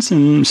assassins,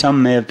 and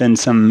some may have been,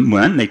 some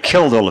weren't. They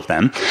killed all of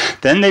them.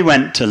 Then they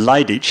went to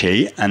Leidice,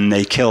 and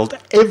they killed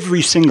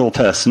every single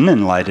person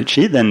in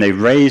Leidice. Then they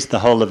razed the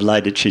whole of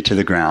Leidice to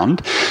the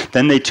ground.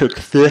 Then they took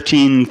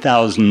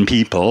 13,000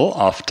 people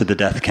off to the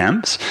death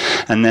camps,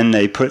 and then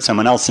they put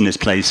someone else in his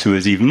place who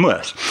was even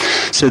worse.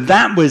 So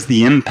that was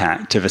the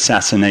impact of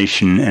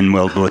assassination in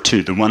World War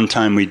II. The one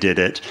time we did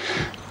it.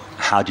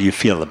 How do you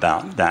feel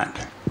about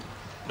that?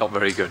 Not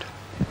very good.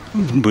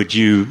 Would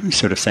you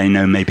sort of say,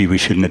 no, maybe we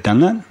shouldn't have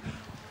done that?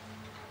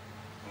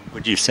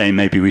 Would you say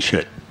maybe we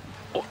should?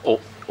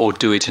 Or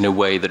do it in a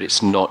way that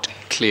it's not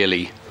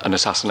clearly an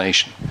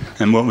assassination.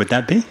 And what would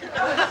that be?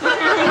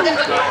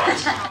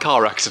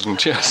 Car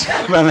accident, yes.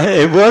 Well,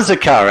 it was a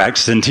car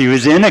accident. He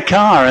was in a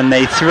car and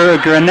they threw a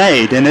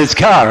grenade in his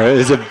car. It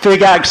was a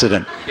big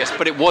accident. Yes,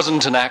 but it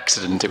wasn't an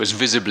accident. It was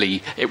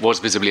visibly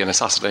an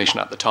assassination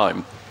at the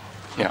time.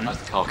 Yeah, as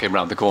the car came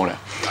round the corner.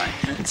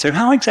 Right. So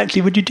how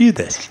exactly would you do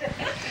this?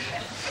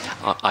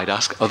 I'd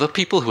ask other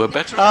people who are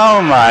better.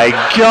 Oh, my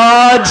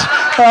God.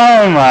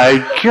 Oh,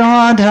 my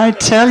God. I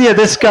tell you,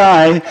 this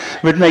guy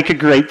would make a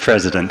great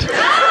president.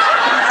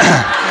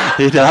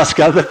 He'd ask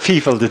other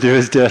people to do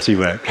his dirty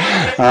work.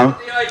 The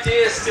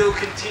idea still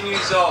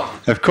continues on.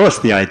 Of course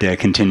the idea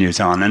continues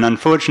on, and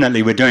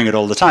unfortunately we're doing it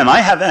all the time.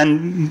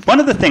 And one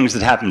of the things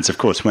that happens, of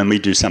course, when we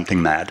do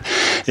something mad,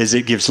 is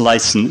it gives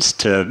license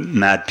to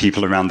mad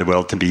people around the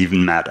world to be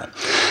even madder.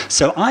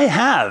 So I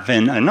have,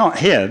 and I'm not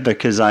here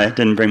because I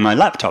didn't bring my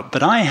laptop,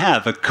 but I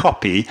have a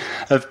copy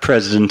of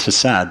President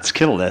Assad's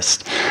kill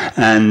list,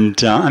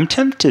 and I'm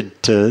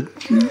tempted to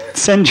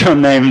send your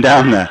name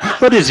down there.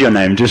 What is your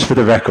name, just for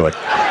the record?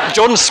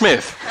 John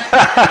Smith.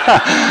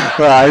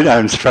 Well,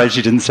 I'm surprised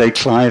you didn't say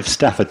Clive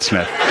Stafford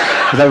Smith.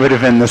 That would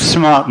have been the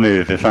smart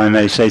move, if I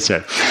may say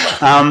so.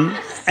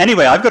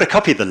 Anyway, I've got a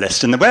copy of the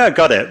list, and the way I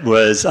got it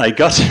was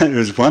it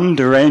was one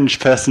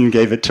deranged person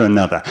gave it to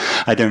another.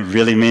 I don't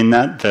really mean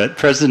that, but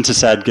President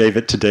Assad gave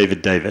it to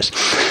David Davis.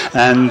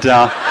 And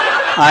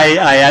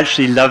I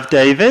actually love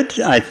David.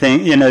 I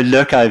think,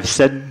 look, I've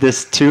said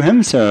this to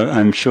him, so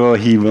I'm sure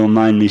he will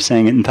mind me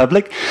saying it in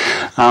public.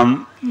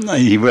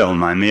 He will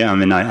mind me. I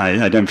mean,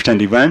 I don't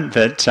pretend he won't,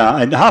 but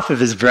half of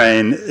his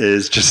brain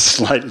is just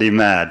slightly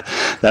mad,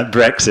 that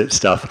Brexit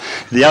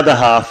stuff. The other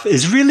half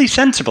is really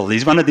sensible.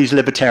 He's one of these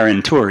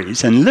libertarian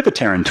Tories, and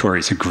libertarian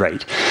Tories are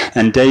great.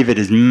 And David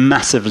is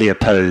massively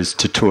opposed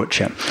to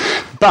torture.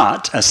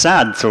 But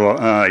Assad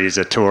thought, he's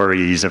a Tory,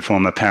 he's a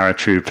former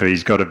paratrooper,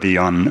 he's got to be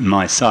on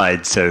my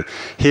side. So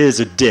here's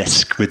a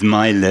disc with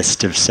my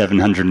list of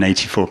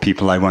 784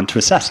 people I want to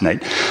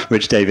assassinate,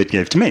 which David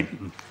gave to me.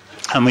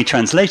 And we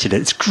translated it.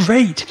 It's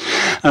great.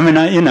 I mean,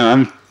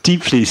 I'm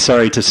deeply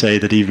sorry to say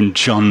that even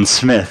John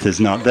Smith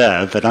is not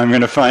there, but I'm going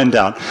to find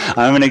out.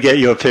 I'm going to get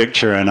your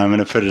picture and I'm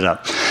going to put it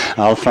up.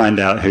 I'll find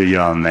out who you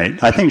are,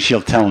 mate. I think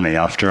she'll tell me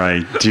after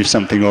I do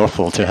something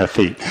awful to her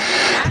feet.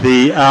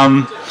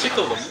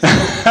 Tickle them.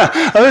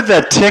 Oh,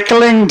 the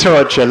tickling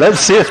torture.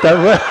 Let's see if that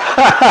works.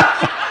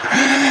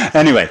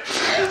 Anyway,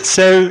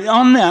 so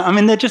on there, I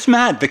mean, they're just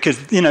mad because,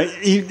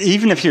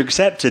 even if you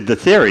accepted the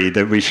theory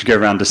that we should go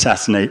around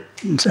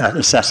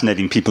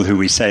assassinating people who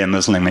we say are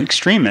Muslim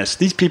extremists,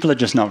 these people are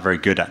just not very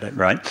good at it,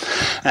 right?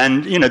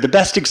 And, the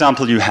best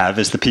example you have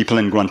is the people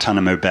in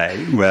Guantanamo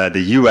Bay, where the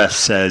US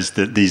says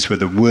that these were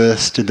the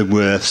worst of the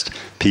worst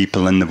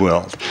people in the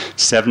world.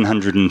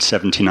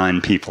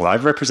 779 people.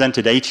 I've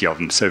represented 80 of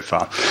them so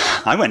far.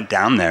 I went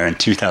down there in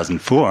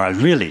 2004. I was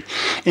really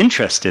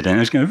interested, and it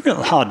was going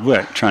real hard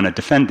work trying to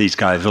defend these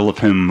guys, all of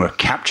whom were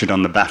captured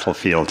on the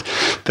battlefield.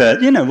 But,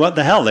 what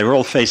the hell? They were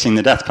all facing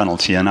the death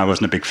penalty, and I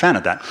wasn't a big fan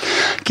of that.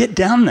 Get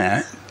down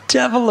there,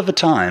 devil of a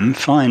time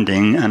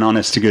finding an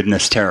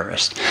honest-to-goodness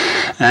terrorist.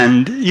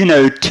 And,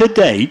 to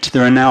date,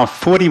 there are now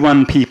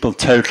 41 people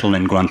total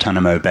in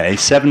Guantanamo Bay,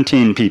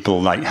 17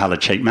 people like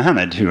Khalid Sheikh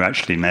Mohammed, who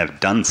actually may have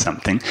done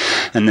something,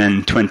 and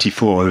then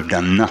 24 who've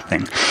done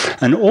nothing.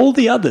 And all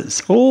the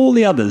others,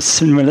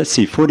 let's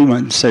see,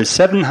 41, so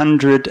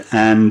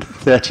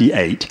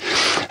 738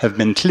 have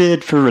been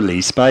cleared for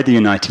release by the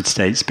United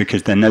States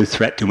because they're no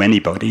threat to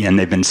anybody, and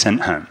they've been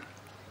sent home.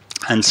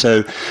 And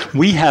so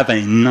we have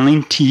a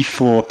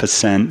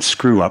 94%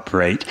 screw-up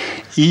rate,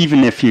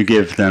 even if you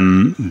give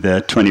them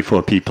the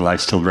 24 people, I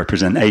still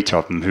represent 8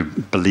 of them, who,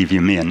 believe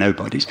you me, are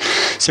nobodies.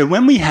 So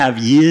when we have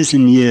years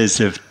and years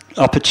of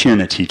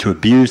opportunity to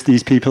abuse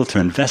these people, to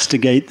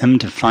investigate them,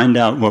 to find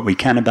out what we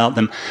can about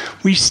them,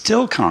 we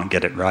still can't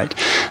get it right.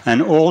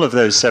 And all of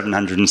those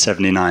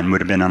 779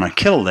 would have been on a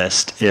kill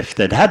list if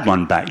they'd had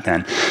one back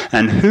then.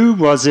 And who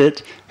was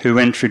it who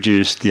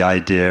introduced the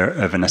idea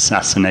of an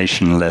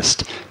assassination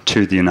list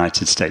to the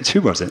United States?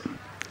 Who was it?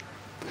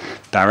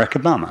 Barack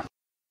Obama.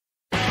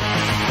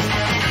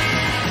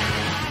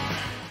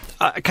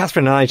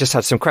 Katherine and I just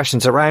had some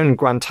questions around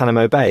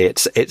Guantanamo Bay.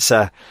 It's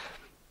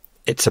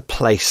a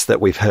place that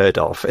we've heard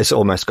of. It's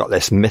almost got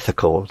this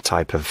mythical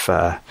type of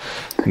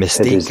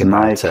mystique. It is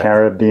my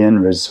Caribbean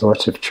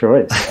resort of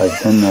choice.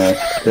 I've been there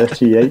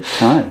 38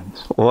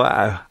 times.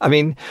 Wow. I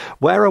mean,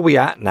 where are we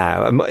at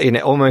now?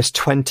 Almost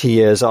 20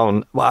 years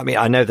on. Well, I mean,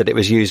 I know that it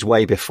was used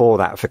way before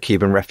that for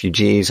Cuban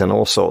refugees and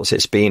all sorts.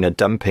 It's been a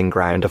dumping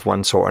ground of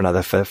one sort or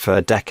another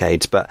for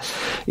decades. But,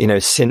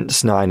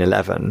 since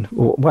 9/11,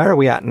 where are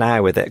we at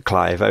now with it,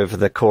 Clive, over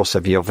the course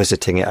of your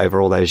visiting it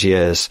over all those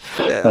years?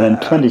 Well, in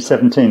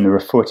 2017, there were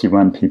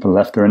 41 people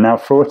left. There are now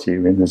 40.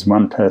 There's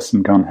one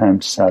person gone home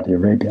to Saudi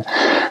Arabia.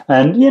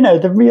 And,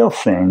 the real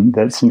thing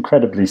that's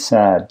incredibly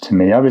sad to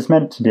me, I was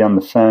meant to be on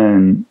the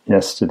phone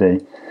yesterday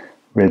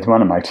with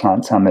one of my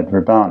clients, Ahmed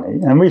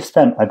Rabbani, and we've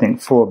spent, I think,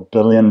 $4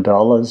 billion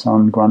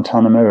on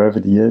Guantanamo over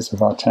the years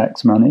of our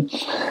tax money,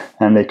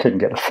 and they couldn't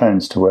get the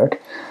phones to work.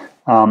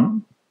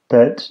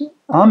 But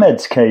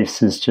Ahmed's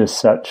case is just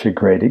such a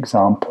great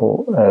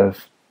example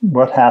of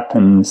what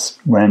happens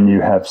when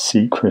you have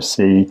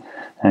secrecy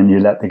and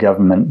you let the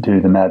government do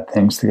the mad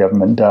things the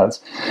government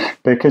does.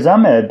 Because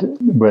Ahmed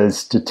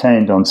was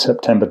detained on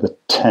September the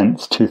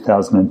 10th,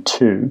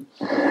 2002,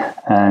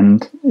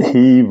 and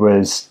he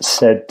was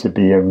said to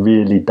be a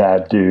really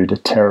bad dude, a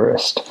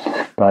terrorist,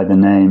 by the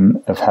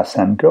name of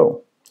Hassan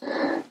Gul.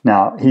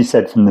 Now, he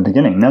said from the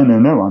beginning, no,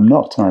 I'm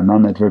not. I'm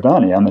Ahmed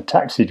Rabbani. I'm a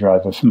taxi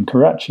driver from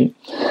Karachi.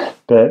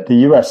 But the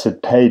US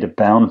had paid a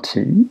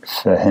bounty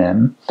for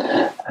him,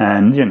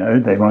 and,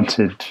 they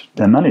wanted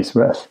their money's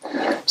worth.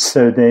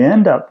 So they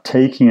end up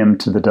taking him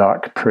to the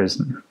dark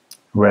prison,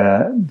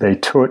 where they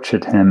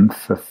tortured him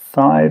for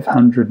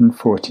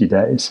 540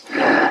 days.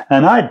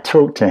 And I'd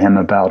talked to him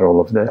about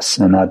all of this,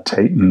 and I'd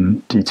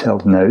taken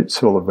detailed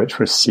notes, all of which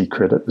were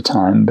secret at the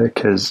time,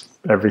 because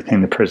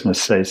everything the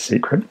prisoners say is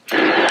secret.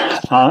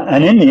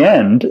 And in the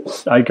end,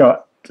 I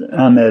got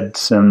Ahmed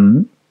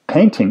some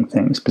painting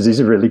things, because he's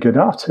a really good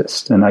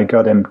artist, and I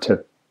got him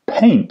to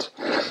paint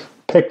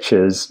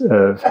pictures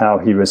of how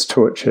he was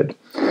tortured.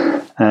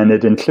 And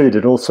it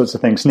included all sorts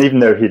of things. And even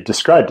though he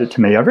described it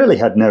to me, I really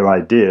had no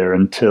idea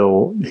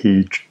until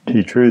he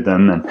drew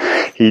them. And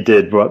he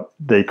did what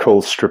they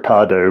call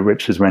strapado,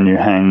 which is when you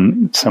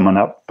hang someone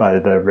up by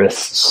their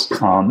wrists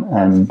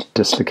and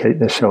dislocate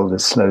their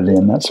shoulders slowly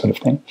and that sort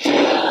of thing.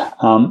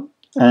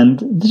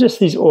 And just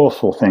these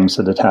awful things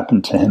that had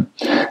happened to him.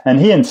 And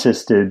he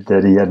insisted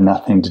that he had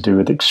nothing to do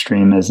with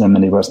extremism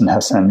and he wasn't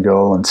Hassan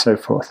Gul and so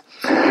forth.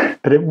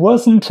 But it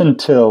wasn't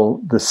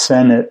until the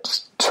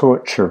Senate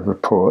torture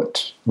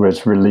report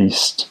was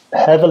released,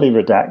 heavily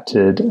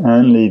redacted,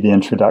 only the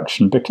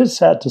introduction, because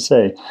sad to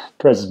say,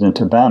 President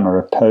Obama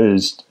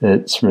opposed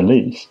its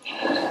release,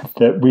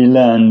 that we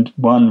learned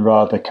one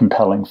rather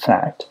compelling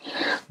fact,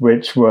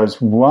 which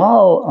was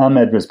while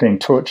Ahmed was being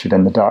tortured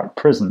in the dark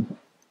prison,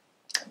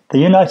 the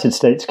United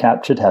States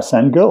captured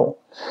Hassan Gul,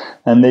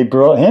 and they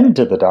brought him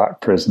to the dark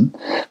prison,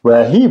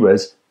 where he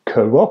was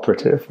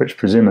cooperative, which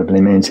presumably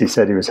means he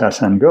said he was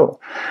Hassan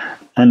Gul.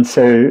 And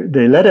so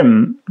they let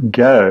him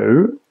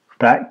go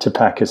back to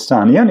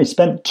Pakistan. He only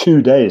spent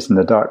 2 days in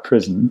the dark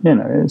prison.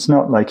 It's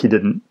not like he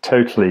didn't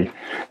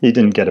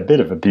get a bit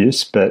of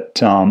abuse,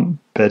 but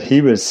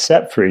he was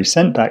set free,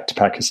 sent back to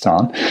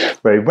Pakistan,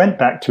 where he went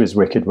back to his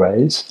wicked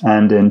ways.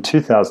 And in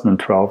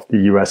 2012, the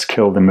US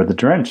killed him with a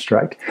drone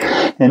strike.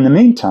 In the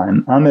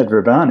meantime, Ahmed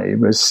Rabbani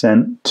was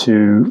sent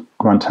to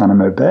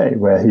Guantanamo Bay,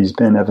 where he's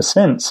been ever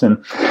since.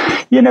 And,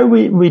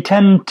 we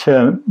tend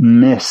to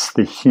miss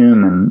the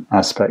human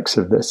aspects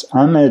of this.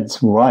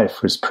 Ahmed's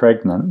wife was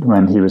pregnant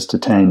when he was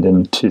detained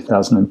in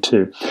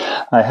 2002.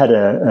 I had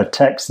a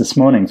text this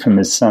morning from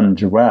his son,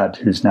 Jawad,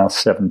 who's now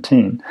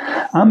 17.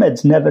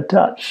 Ahmed's never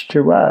touched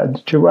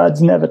Jawad.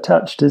 Jawad's never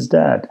touched his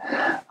dad.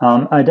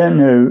 I don't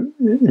know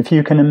if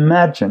you can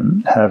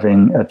imagine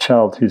having a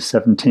child who's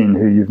 17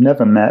 who you've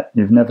never met,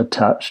 you've never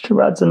touched.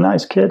 Jawad's a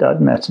nice kid.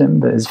 I've met him,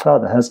 but his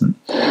father hasn't.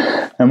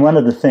 And one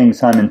of the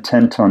things I'm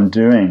intent on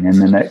doing in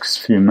the next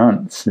few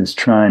months is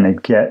trying to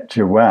get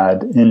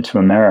Jawad into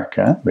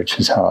America, which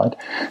is hard,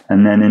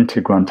 and then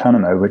into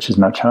Guantanamo, which is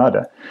much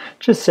harder,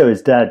 just so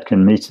his dad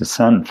can meet his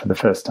son for the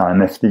first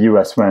time if the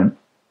US won't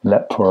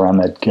let poor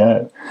Ahmed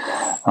go.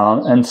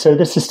 And so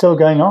this is still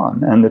going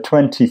on. And the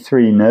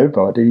 23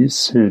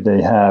 nobodies who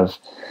they have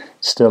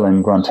still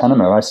in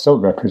Guantanamo, I still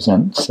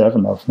represent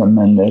 7 of them,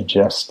 and they're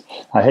just,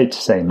 I hate to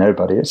say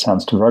nobody, it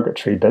sounds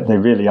derogatory, but they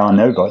really are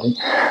nobody.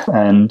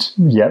 And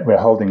yet we're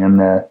holding them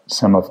there,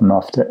 some of them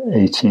after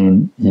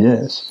 18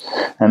 years.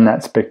 And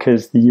that's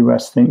because the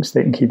US thinks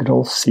they can keep it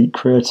all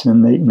secret,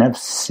 and they can have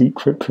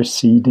secret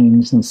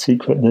proceedings and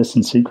secret this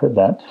and secret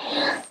that,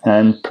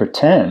 and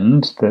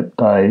pretend that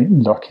by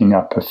locking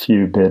up a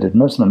few bearded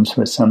Muslims,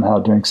 we're somehow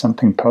doing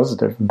something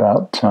positive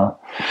about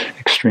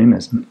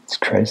extremism. It's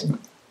crazy.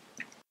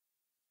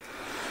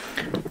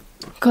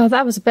 God,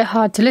 that was a bit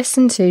hard to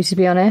listen to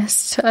be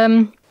honest.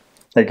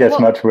 It gets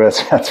much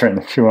worse, Katherine,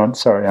 if you want.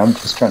 Sorry, I'm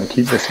just trying to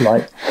keep this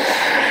light.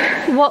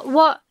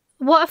 What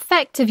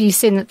effect have you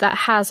seen that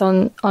has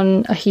on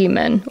a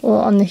human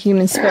or on the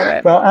human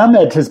spirit? Well,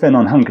 Ahmed has been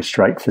on hunger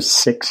strike for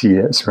 6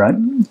 years, right?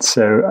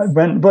 So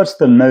what's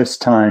the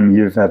most time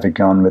you've ever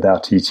gone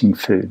without eating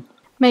food?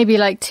 Maybe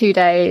like 2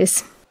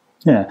 days.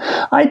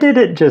 Yeah. I did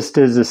it just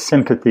as a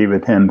sympathy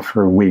with him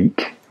for a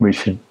week. We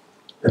should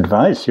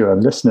advise your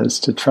listeners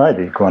to try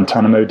the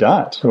Guantanamo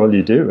diet. All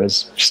you do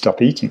is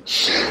stop eating.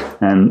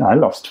 And I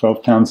lost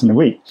 12 pounds in a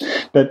week.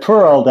 But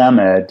poor old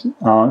Ahmed,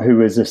 who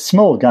was a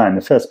small guy in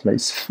the first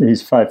place,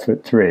 he's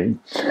 5'3",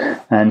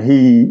 and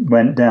he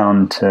went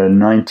down to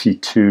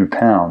 92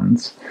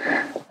 pounds.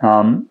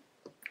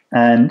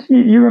 And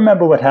you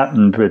remember what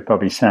happened with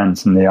Bobby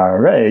Sands and the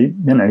IRA.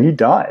 He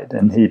died,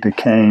 and he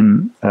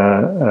became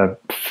a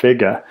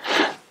figure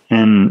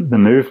in the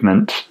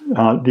movement.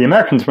 The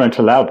Americans won't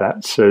allow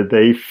that, so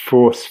they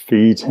force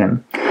feed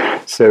him.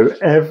 So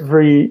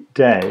every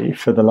day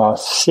for the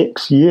last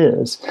 6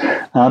 years,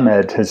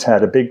 Ahmed has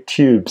had a big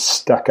tube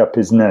stuck up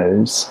his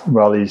nose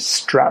while he's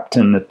strapped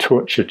in the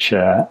torture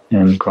chair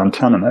in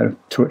Guantanamo.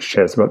 Torture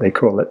chair is what they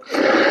call it.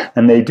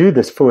 And they do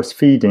this force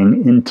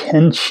feeding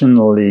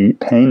intentionally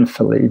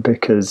painfully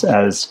because,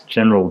 as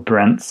General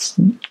Brent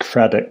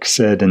Craddock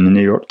said in the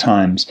New York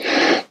Times,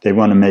 they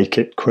want to make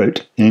it,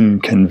 quote,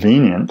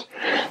 inconvenient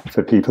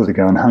for people to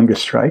go on hunger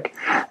strike.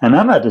 And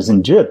Ahmed has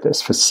endured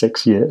this for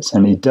 6 years,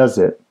 and he does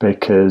it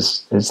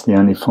because it's the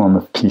only form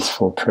of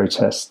peaceful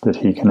protest that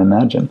he can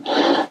imagine.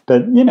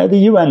 But, the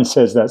UN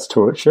says that's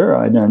torture.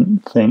 I don't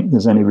think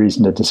there's any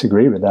reason to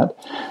disagree with that.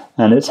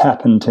 And it's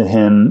happened to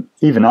him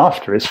even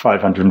after his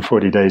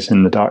 540 days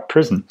in the dark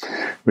prison.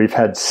 We've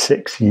had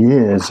 6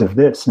 years of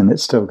this, and it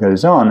still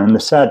goes on. And the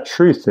sad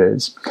truth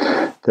is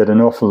that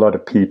an awful lot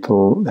of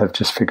people have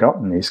just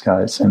forgotten these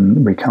guys,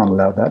 and we can't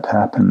allow that to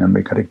happen, and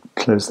we've got to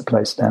close the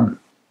place down.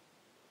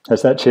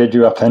 Has that cheered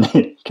you up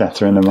any,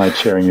 Katherine? Am I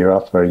cheering you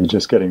up, or are you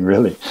just getting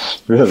really,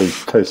 really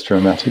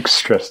post-traumatic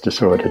stress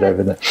disordered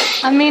over there?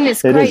 I mean,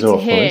 it's great to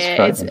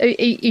hear.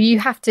 You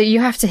have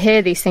to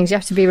hear these things. You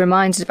have to be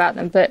reminded about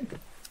them, but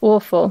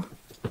awful.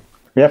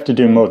 We have to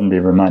do more than be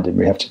reminded.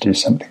 We have to do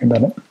something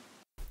about it.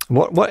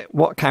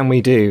 What can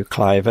we do,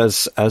 Clive,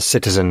 as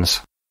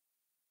citizens?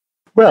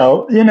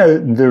 Well,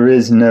 there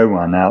is no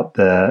one out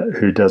there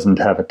who doesn't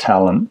have a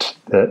talent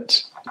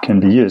that can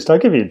be used. I'll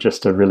give you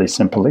just a really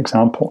simple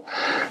example.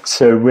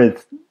 So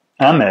with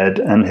Ahmed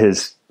and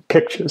his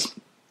pictures,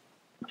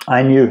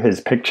 I knew his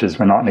pictures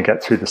were not going to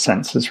get through the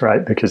censors,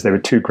 right? Because they were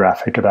too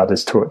graphic about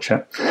his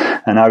torture.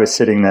 And I was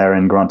sitting there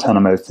in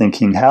Guantanamo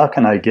thinking, how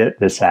can I get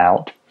this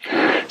out?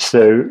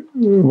 So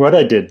what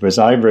I did was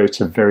I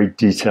wrote a very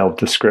detailed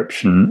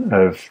description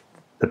of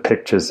the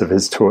pictures of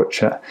his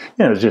torture.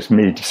 It was just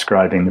me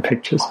describing the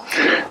pictures.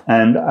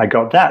 And I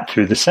got that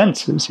through the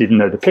censors, even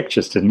though the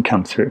pictures didn't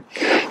come through.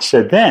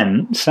 So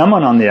then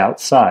someone on the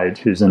outside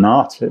who's an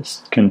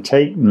artist can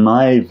take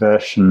my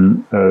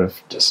version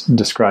of just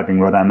describing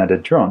what Ahmed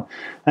had drawn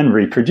and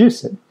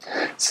reproduce it.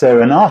 So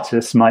an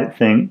artist might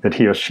think that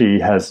he or she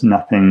has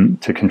nothing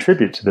to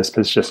contribute to this,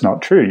 but it's just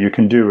not true. You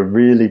can do a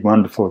really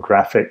wonderful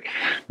graphic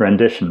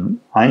rendition.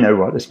 I know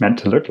what it's meant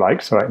to look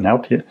like, so I can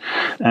help you.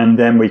 And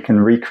then we can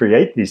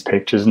recreate these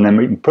pictures, and then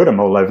we can put them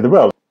all over the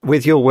world.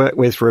 With your work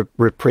with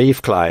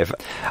Reprieve, Clive,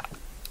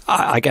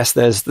 I guess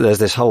there's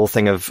this whole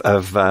thing of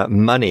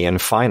money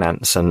and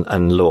finance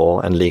and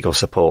law and legal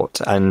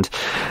support. And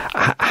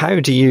how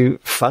do you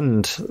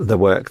fund the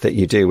work that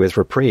you do with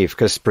Reprieve?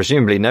 Because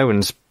presumably no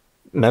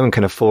one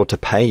can afford to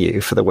pay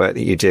you for the work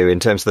that you do in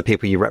terms of the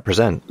people you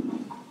represent.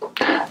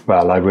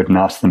 Well, I wouldn't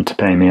ask them to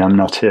pay me. I'm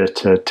not here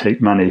to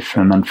take money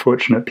from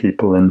unfortunate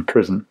people in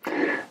prison.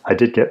 I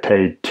did get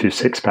paid 2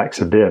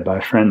 six-packs of beer by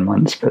a friend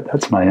once, but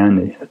that's my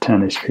only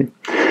attorney's fee.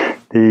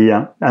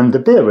 And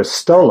the beer was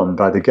stolen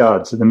by the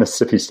guards at the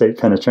Mississippi State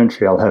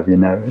Penitentiary, I'll have you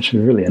know, which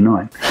is really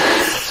annoying.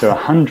 So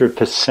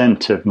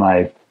 100% of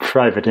my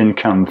private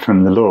income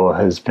from the law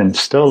has been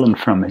stolen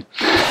from me.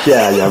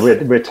 Yeah,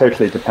 we're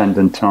totally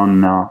dependent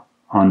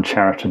on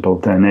charitable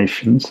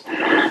donations.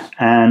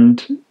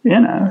 And,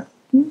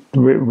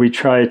 we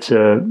try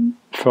to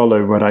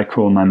follow what I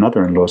call my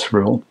mother-in-law's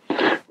rule,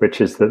 which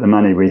is that the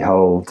money we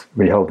hold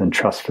in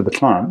trust for the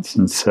clients.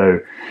 And so,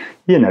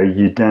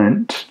 you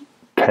don't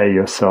pay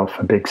yourself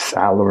a big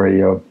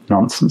salary or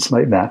nonsense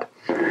like that.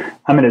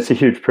 I mean, it's a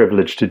huge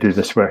privilege to do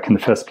this work in the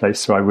first place,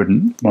 so I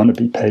wouldn't want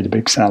to be paid a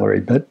big salary.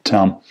 But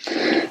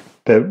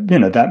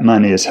that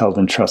money is held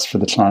in trust for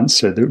the clients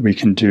so that we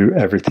can do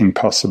everything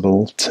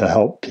possible to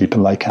help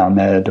people like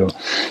Ahmed or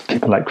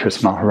people like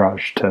Chris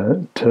Maharaj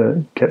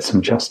to get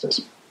some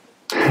justice.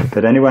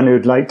 But anyone who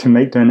would like to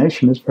make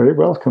donation is very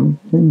welcome.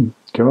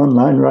 Go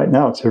online right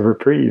now to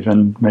Reprieve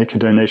and make a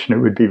donation. It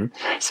would be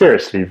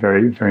seriously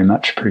very, very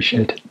much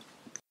appreciated.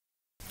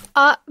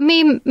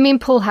 Me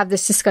and Paul have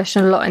this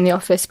discussion a lot in the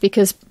office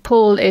because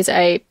Paul is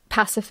a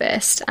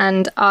pacifist,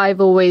 and I've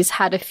always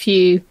had a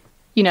few,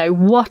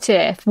 what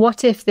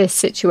if this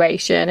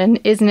situation, and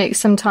isn't it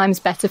sometimes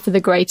better for the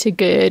greater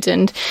good?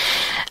 And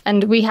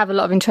we have a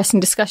lot of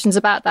interesting discussions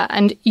about that.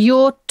 And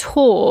your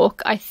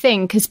talk, I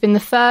think, has been the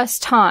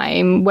first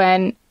time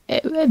that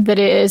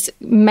it has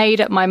made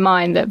up my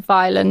mind that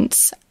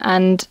violence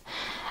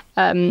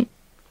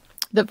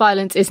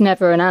is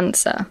never an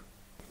answer.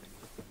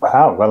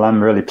 Wow, well,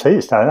 I'm really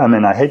pleased. I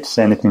mean, I hate to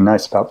say anything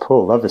nice about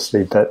Paul,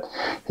 obviously, but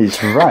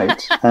he's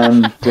right.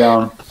 And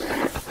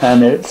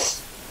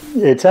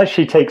it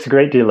actually takes a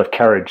great deal of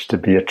courage to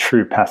be a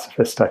true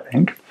pacifist, I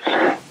think,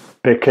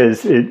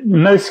 because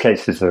most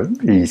cases are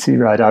easy,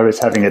 right? I was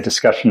having a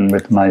discussion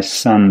with my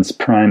son's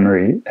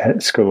primary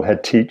school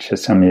head teacher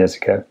some years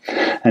ago,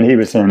 and he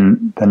was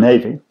in the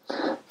Navy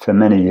for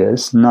many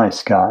years,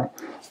 nice guy.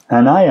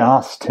 And I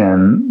asked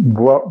him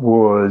what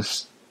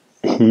was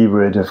he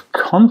would have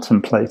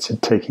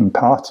contemplated taking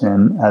part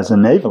in as a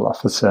naval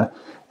officer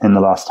in the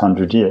last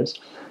 100 years.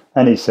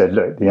 And he said,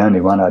 look, the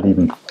only one I'd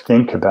even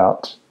think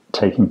about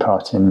taking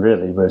part in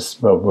really was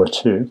World War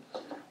II.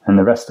 And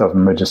the rest of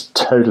them were just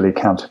totally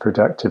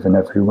counterproductive in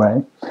every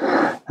way.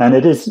 And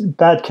it is,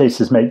 bad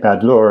cases make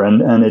bad law.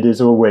 And it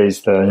is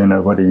always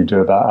the, what do you do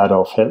about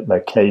Adolf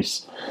Hitler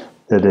case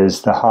that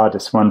is the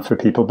hardest one for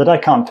people. But I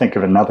can't think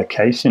of another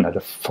case, the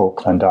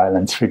Falkland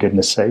Islands, for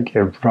goodness sake,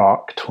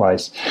 Iraq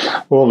twice.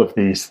 All of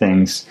these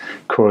things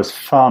caused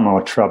far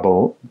more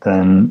trouble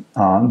than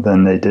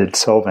they did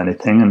solve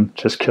anything, and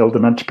just killed a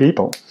bunch of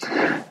people.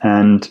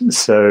 And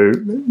so,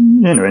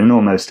 in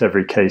almost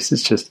every case,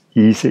 it's just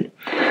easy.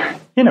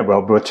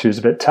 World War II is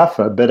a bit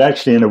tougher, but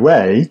actually, in a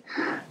way,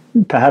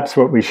 perhaps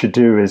what we should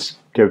do is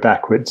go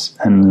backwards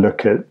and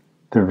look at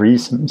the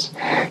reasons.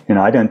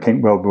 I don't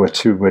think World War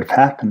II would have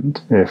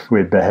happened if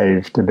we'd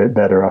behaved a bit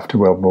better after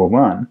World War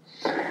I.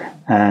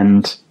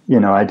 And,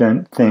 I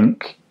don't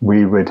think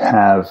we would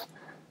have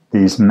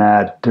these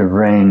mad,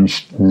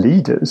 deranged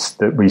leaders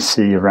that we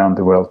see around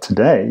the world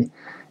today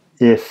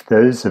if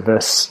those of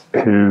us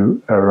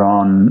who are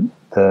on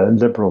the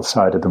liberal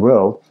side of the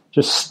world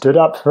just stood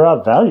up for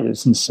our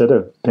values instead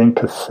of being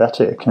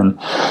pathetic and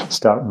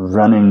start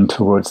running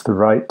towards the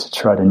right to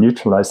try to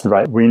neutralize the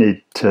right. We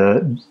need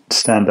to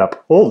stand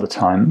up all the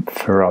time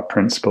for our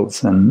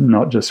principles, and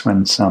not just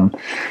when some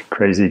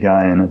crazy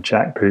guy in a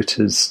jackboot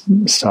is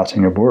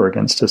starting a war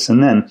against us.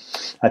 And then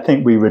I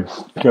think we would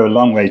go a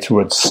long way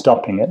towards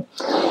stopping it.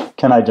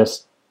 Can I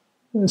just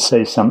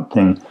say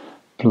something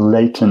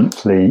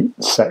blatantly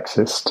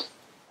sexist?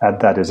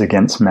 That is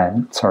against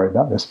men. Sorry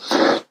about this.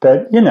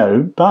 But,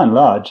 by and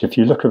large, if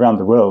you look around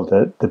the world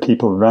at the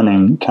people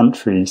running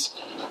countries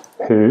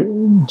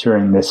who,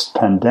 during this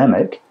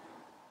pandemic,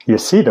 you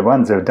see the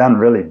ones who have done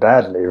really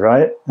badly,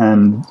 right?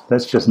 And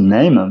let's just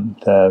name them.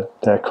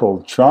 They're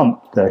called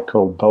Trump, they're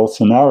called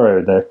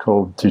Bolsonaro, they're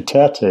called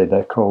Duterte,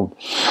 they're called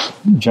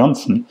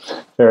Johnson,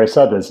 various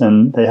others.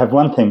 And they have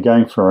one thing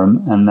going for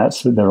them, and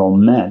that's that they're all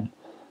men,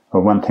 or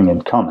one thing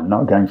in common,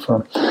 not going for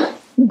them.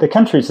 The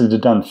countries that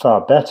have done far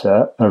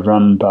better are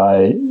run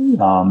by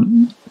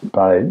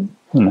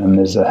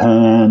Ms.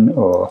 Ahern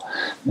or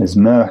Ms.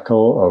 Merkel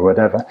or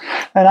whatever.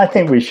 And I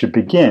think we should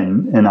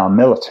begin in our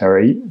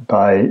military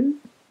by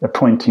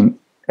appointing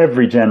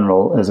every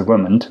general as a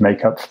woman to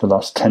make up for the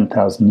last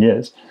 10,000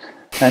 years.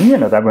 And,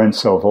 that won't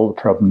solve all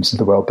the problems of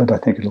the world, but I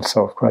think it'll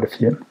solve quite a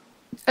few.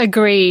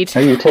 Agreed.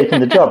 Are you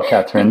taking the job,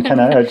 Katherine?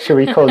 Should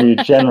we call you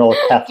General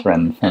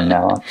Katherine from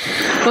now on?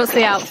 What's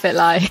the outfit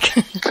like?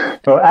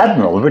 Well,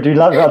 Admiral. Would you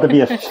rather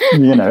be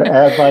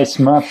Air Vice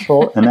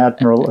Marshal, an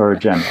Admiral, or a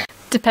General?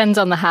 Depends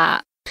on the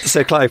hat.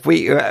 So, Clive,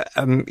 we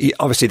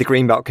obviously the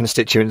Greenbelt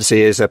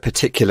constituency is a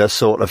particular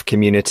sort of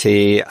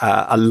community.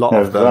 A lot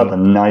of them rather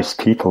nice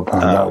people.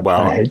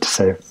 I hate to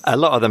say, a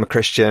lot of them are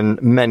Christian.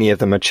 Many of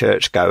them are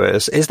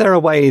churchgoers. Is there a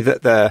way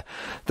that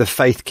the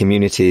faith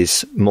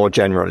communities more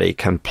generally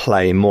can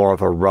play more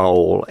of a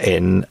role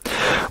in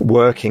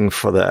working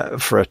for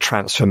a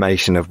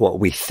transformation of what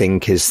we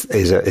think is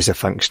a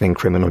functioning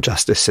criminal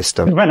justice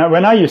system?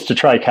 When I used to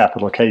try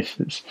capital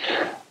cases,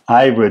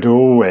 I would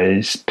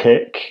always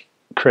pick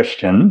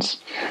Christians,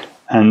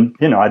 and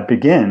I'd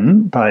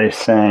begin by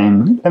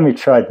saying, let me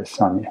try this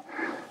on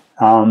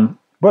you.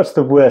 What's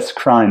the worst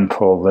crime,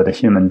 Paul, that a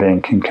human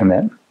being can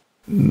commit?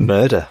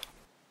 Murder.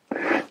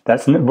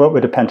 What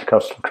would a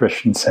Pentecostal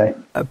Christian say?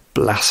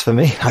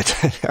 Blasphemy.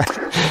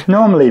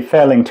 Normally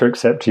failing to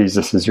accept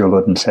Jesus as your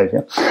Lord and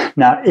Savior.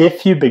 Now,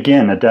 if you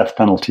begin a death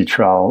penalty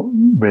trial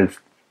with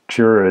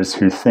jurors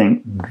who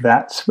think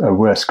that's a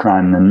worse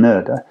crime than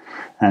murder,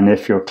 and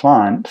if your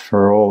client,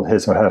 for all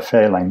his or her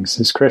failings,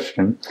 is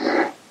Christian,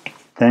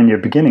 then you're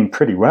beginning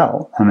pretty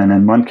well. I mean,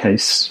 in one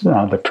case,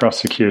 the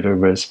prosecutor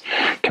was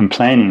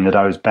complaining that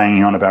I was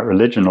banging on about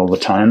religion all the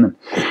time. And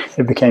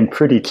it became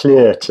pretty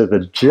clear to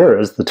the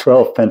jurors, the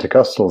 12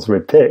 Pentecostals we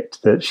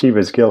picked, that she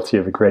was guilty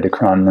of a greater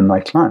crime than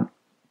my client.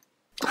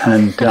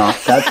 And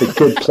that's a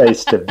good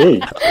place to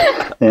be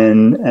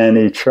in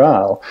any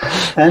trial.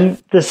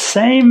 And the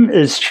same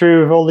is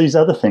true of all these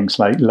other things,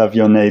 like love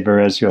your neighbor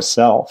as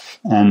yourself,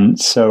 and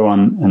so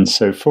on and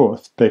so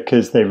forth,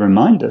 because they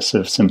remind us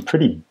of some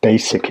pretty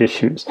basic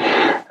issues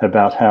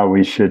about how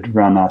we should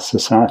run our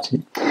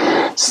society.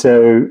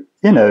 So,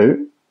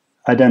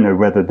 I don't know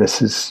whether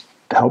this is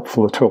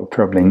helpful at all,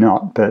 probably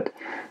not, but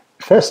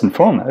first and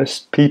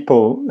foremost,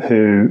 people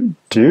who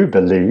do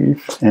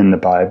believe in the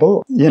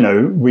Bible,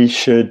 we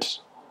should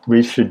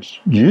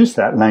use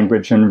that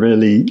language and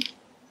really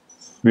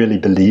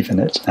believe in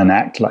it and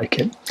act like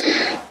it,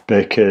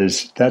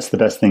 because that's the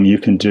best thing you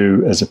can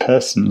do as a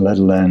person, let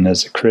alone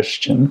as a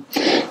Christian,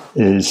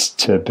 is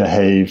to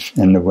behave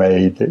in the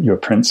way that your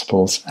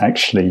principles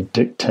actually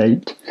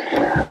dictate.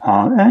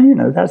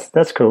 And,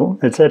 that's cool.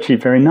 It's actually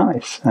very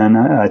nice. And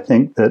I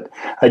think that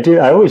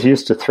I always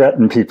used to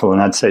threaten people,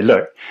 and I'd say,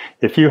 look,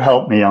 if you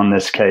help me on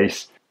this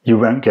case, you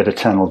won't get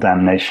eternal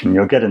damnation.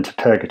 You'll get into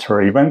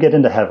purgatory. You won't get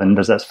into heaven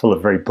because that's full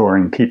of very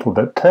boring people.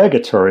 But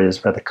purgatory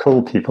is where the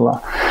cool people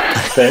are.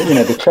 But,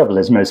 the trouble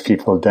is most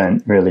people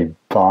don't really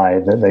buy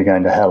that they're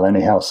going to hell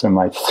anyhow, so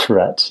my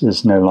threat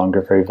is no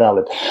longer very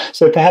valid.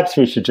 So perhaps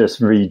we should just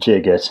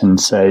rejig it and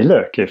say,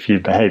 look, if you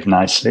behave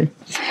nicely,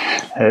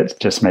 it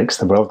just makes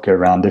the world go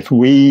round. If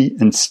we,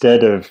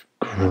 instead of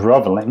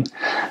groveling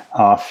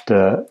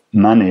after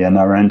money and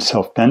our own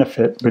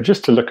self-benefit, but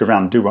just to look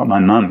around, do what my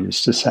mum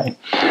used to say,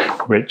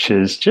 which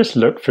is just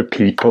look for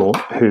people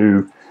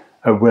who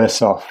are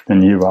worse off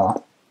than you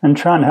are and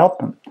try and help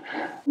them.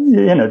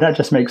 That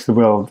just makes the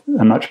world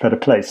a much better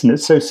place. And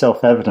it's so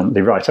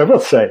self-evidently right. I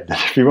will say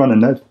that if you want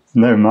to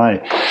know my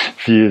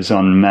views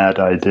on mad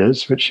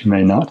ideas, which you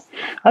may not.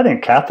 I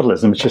think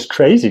capitalism is just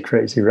crazy,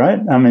 right?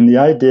 I mean, the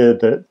idea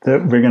that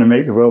we're going to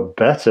make the world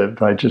better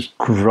by just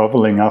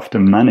groveling after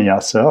money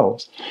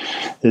ourselves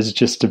is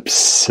just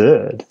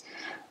absurd.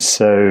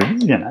 So,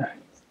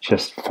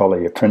 just follow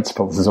your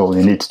principles is all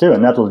you need to do,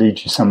 and that'll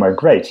lead you somewhere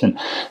great. And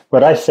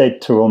what I say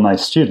to all my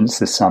students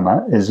this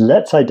summer is,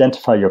 let's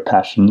identify your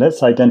passion.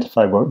 Let's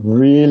identify what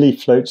really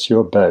floats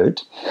your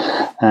boat.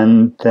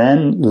 And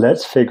then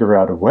let's figure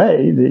out a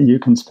way that you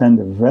can spend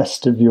the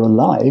rest of your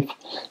life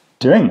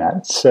doing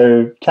that.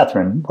 So,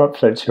 Katherine, what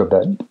floats your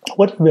boat?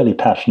 What are you really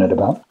passionate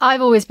about?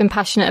 I've always been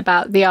passionate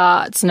about the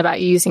arts and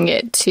about using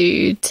it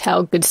to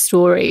tell good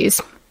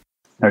stories.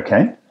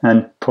 Okay.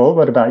 And Paul,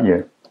 what about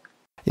you?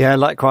 Yeah,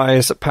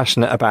 likewise,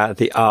 passionate about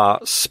the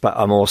arts, but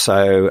I'm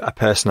also a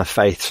person of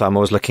faith, so I'm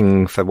always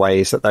looking for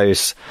ways that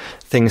those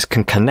things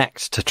can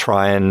connect to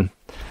try and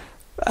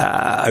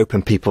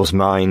open people's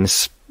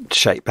minds,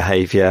 shape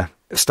behaviour,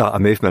 start a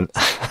movement.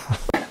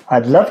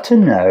 I'd love to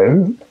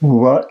know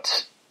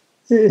what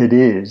it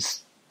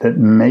is that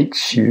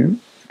makes you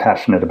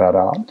passionate about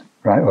art,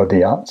 right, or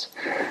the arts.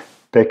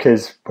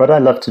 Because what I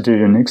love to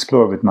do and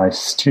explore with my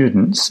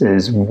students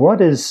is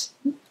what is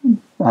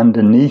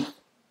underneath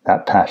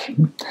that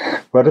passion?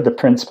 What are the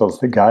principles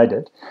that guide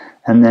it?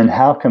 And then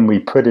how can we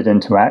put it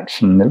into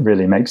action that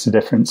really makes a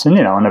difference? And,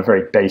 on a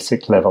very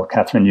basic level,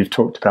 Katherine, you've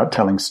talked about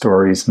telling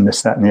stories and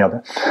this, that, and the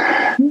other.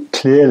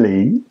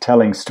 Clearly,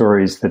 telling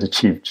stories that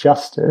achieve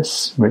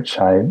justice, which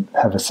I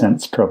have a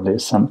sense probably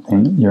is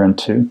something you're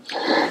into,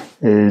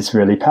 is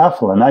really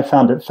powerful. And I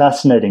found it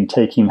fascinating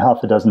taking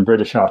half a dozen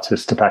British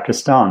artists to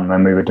Pakistan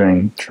when we were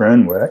doing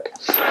drone work.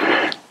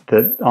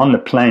 That on the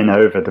plane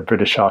over, the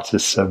British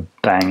artists are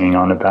banging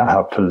on about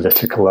how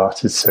political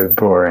art is so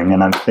boring.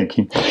 And I'm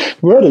thinking,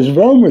 what is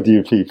wrong with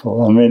you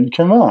people? I mean,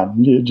 come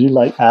on. Do you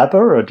like ABBA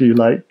or do you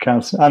like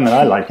I mean,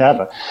 I like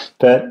ABBA.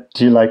 But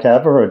do you like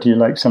ABBA or do you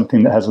like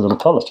something that has a little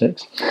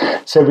politics?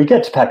 So we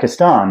get to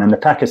Pakistan, and the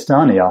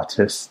Pakistani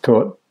artists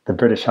thought the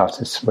British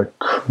artists were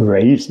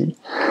crazy.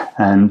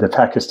 And the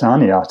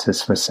Pakistani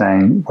artists were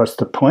saying, what's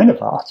the point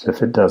of art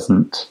if it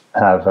doesn't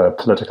have a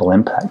political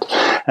impact?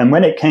 And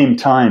when it came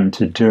time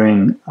to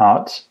doing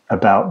art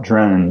about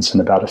drones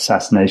and about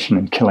assassination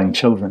and killing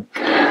children,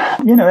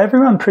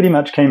 everyone pretty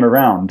much came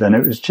around, and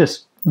it was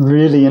just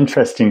really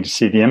interesting to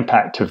see the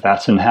impact of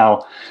that and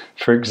how,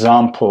 for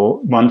example,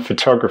 one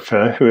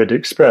photographer who had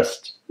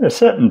expressed a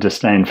certain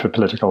disdain for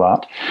political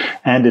art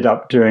ended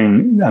up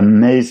doing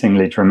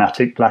amazingly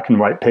dramatic black and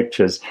white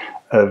pictures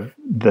of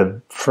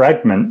the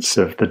fragments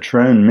of the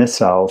drone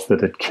missiles that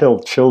had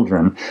killed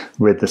children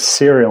with the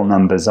serial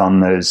numbers on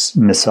those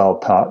missile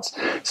parts,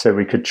 so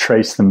we could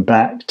trace them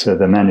back to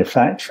the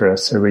manufacturer,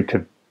 so we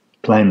could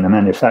blame the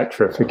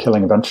manufacturer for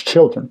killing a bunch of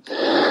children,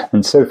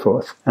 and so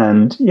forth.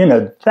 And,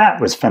 that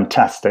was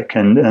fantastic.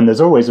 And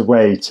there's always a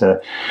way to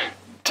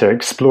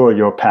explore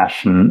your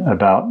passion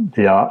about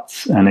the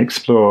arts and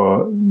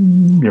explore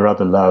your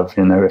other love,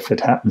 if it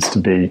happens to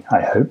be,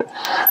 I hope,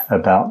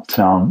 about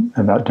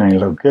doing a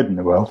little good in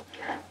the world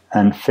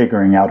and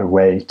figuring out a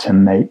way to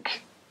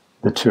make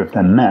the two of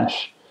them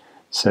mesh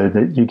so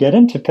that you get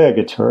into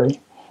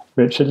purgatory,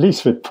 which at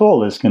least with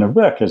Paul is going to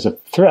work as a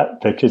threat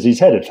because he's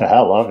headed for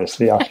hell,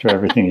 obviously, after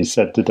everything he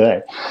said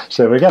today.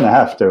 So we're going to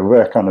have to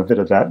work on a bit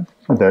of that.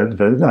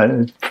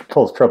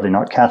 Paul's probably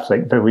not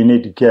Catholic, but we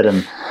need to get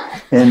him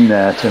in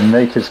there to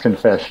make his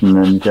confession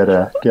and get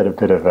a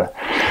bit of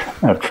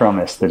a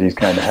promise that he's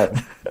going to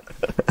heaven.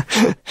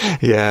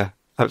 Yeah,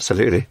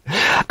 absolutely.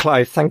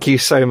 Clive, thank you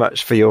so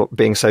much for your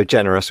being so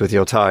generous with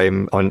your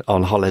time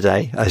on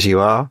holiday as you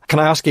are. Can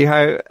I ask you,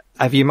 how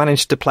have you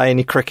managed to play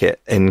any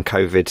cricket in a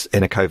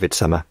COVID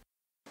summer?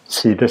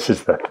 See, this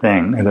is the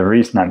thing. The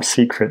reason I'm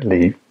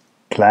secretly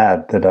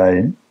glad that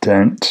I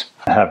don't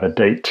have a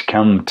date to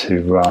come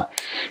to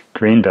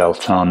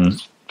Greenbelt on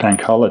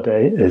bank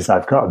holiday is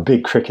I've got a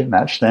big cricket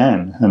match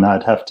then, and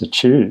I'd have to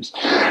choose.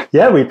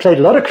 Yeah, we played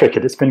a lot of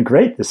cricket. It's been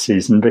great this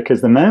season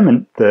because the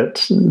moment that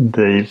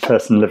the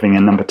person living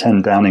in number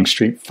 10 Downing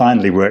Street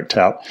finally worked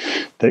out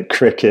that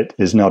cricket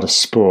is not a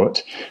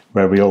sport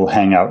where we all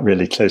hang out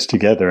really close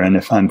together, and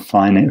if I'm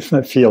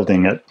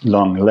fielding at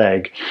long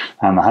leg,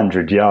 I'm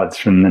 100 yards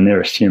from the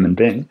nearest human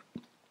being.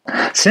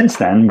 Since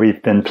then,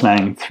 we've been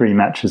playing 3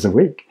 matches a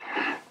week.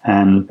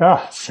 And,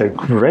 so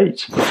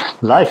great.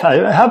 Life.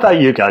 How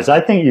about you guys? I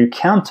think you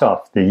count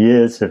off the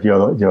years of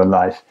your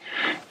life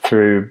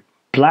through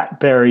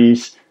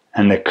blackberries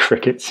and the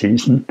cricket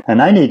season.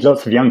 And I need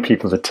lots of young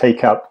people to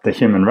take up the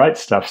human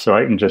rights stuff so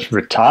I can just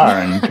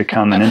retire and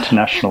become an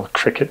international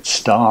cricket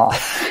star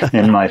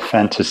in my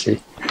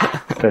fantasy.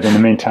 But in the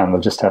meantime,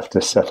 we'll just have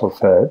to settle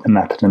for the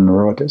Mapperton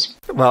Marauders.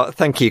 Well,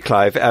 thank you,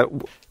 Clive.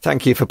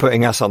 Thank you for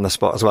putting us on the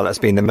spot as well. It's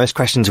been the most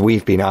questions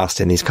we've been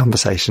asked in these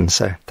conversations.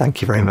 So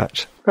thank you very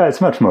much. Well, it's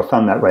much more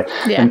fun that way.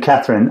 Yeah. And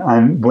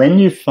Katherine, when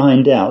you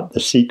find out the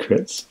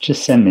secrets,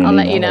 just send me an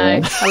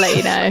email. I'll let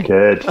you know.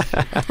 Good.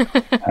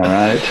 All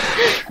right.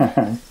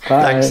 Bye.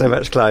 Thanks so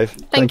much, Clive.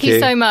 Thank you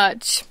so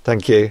much.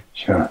 Thank you.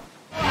 Sure.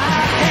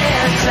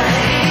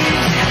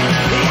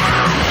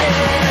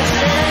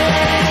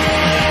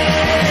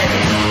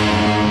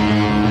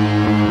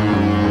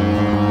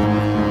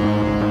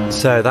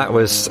 So that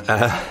was,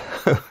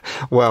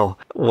 well,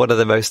 one of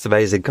the most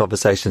amazing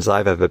conversations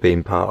I've ever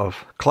been part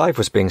of. Clive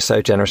was being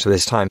so generous with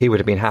his time. He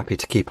would have been happy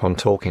to keep on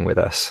talking with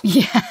us.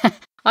 Yeah,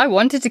 I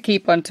wanted to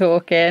keep on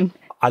talking.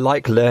 I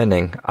like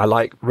learning. I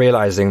like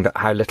realising that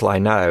how little I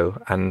know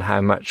and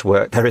how much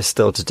work there is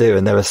still to do.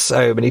 And there were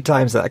so many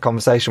times in that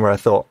conversation where I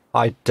thought,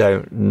 I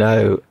don't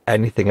know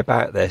anything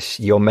about this.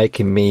 You're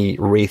making me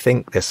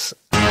rethink this.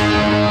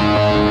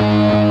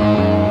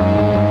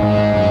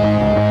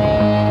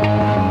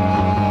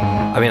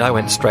 I mean, I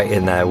went straight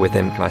in there with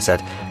him and I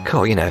said,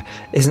 cool,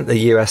 isn't the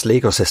US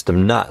legal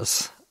system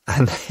nuts?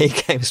 And he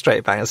came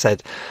straight back and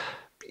said,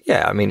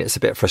 yeah, I mean, it's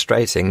a bit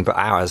frustrating, but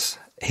ours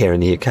here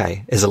in the UK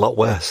is a lot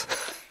worse.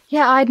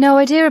 Yeah, I had no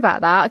idea about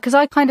that because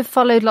I kind of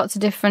followed lots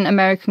of different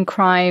American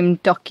crime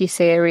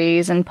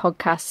docuseries and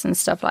podcasts and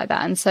stuff like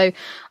that. And so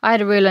I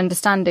had a real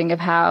understanding of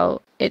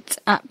how it's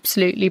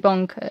absolutely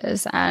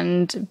bonkers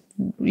and,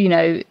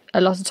 a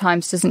lot of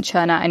times doesn't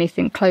churn out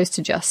anything close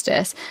to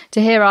justice.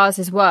 To hear ours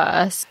is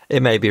worse.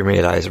 It made me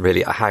realise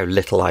really how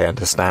little I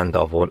understand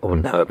of or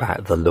know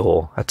about the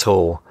law at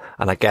all.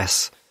 And I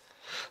guess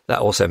that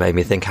also made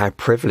me think how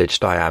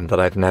privileged I am that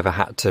I've never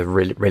had to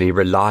really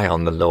rely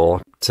on the law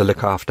to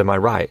look after my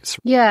rights.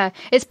 Yeah,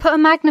 it's put a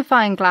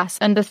magnifying glass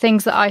under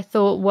things that I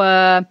thought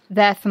were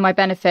there for my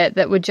benefit,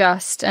 that were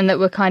just and that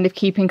were kind of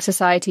keeping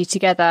society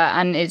together.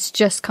 And it's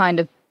just kind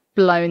of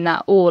blown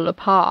that all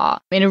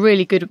apart in a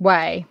really good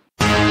way.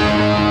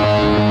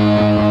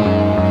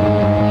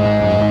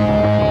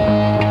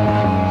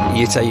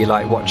 You say you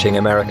like watching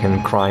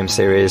American crime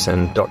series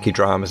and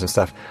docudramas and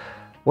stuff.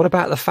 What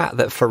about the fact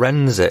that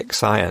forensic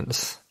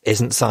science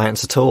isn't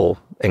science at all,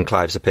 in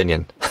Clive's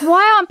opinion?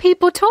 Why aren't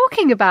people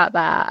talking about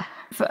that?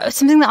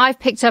 Something that I've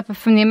picked up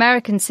from the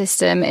American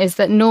system is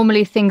that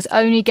normally things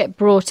only get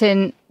brought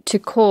in to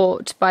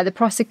court by the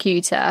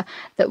prosecutor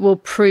that will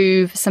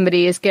prove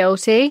somebody is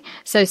guilty.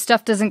 So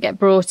stuff doesn't get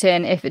brought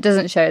in if it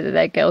doesn't show that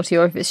they're guilty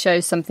or if it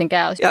shows something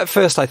else. At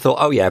first I thought,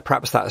 oh yeah,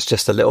 perhaps that's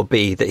just a little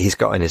bee that he's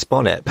got in his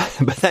bonnet.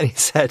 But then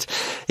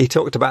he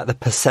talked about the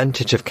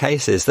percentage of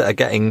cases that are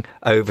getting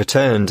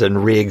overturned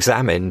and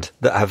re-examined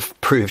that have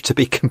proved to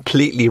be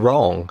completely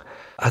wrong.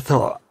 I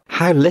thought,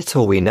 how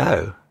little we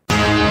know.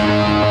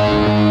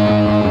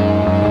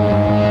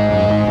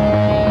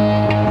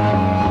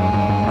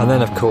 And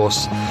then, of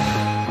course,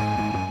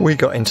 we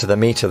got into the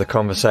meat of the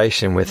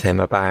conversation with him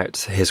about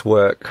his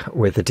work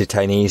with the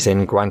detainees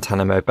in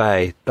Guantanamo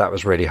Bay. That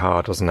was really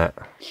hard, wasn't it?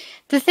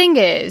 The thing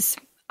is,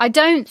 I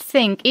don't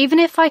think, even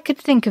if I could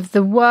think of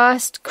the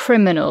worst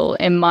criminal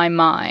in my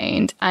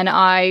mind and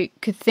I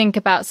could think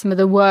about some of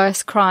the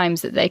worst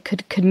crimes that they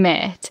could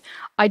commit,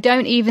 I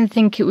don't even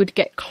think it would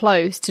get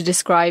close to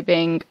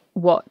describing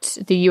what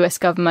the US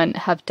government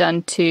have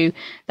done to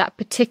that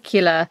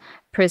particular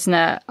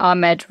prisoner,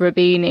 Ahmed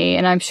Rabini,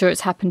 and I'm sure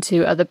it's happened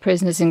to other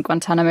prisoners in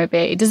Guantanamo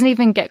Bay. It doesn't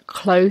even get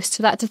close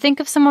to that. To think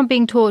of someone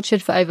being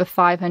tortured for over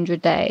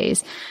 500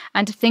 days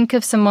and to think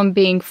of someone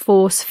being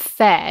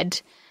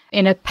force-fed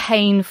in a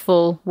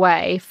painful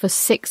way for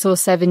 6 or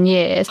 7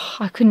 years,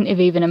 I couldn't have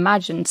even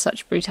imagined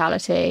such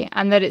brutality.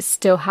 And that it's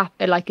still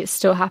it's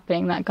still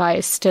happening. That guy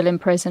is still in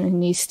prison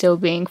and he's still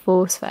being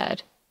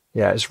force-fed.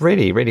 Yeah, it's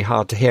really, really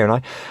hard to hear.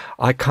 And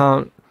I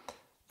can't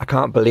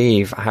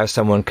believe how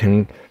someone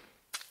can...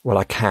 Well,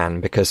 I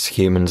can, because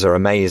humans are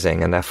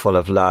amazing and they're full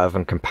of love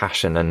and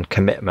compassion and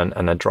commitment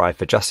and a drive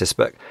for justice.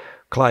 But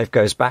Clive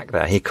goes back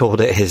there. He called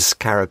it his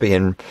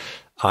Caribbean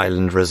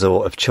island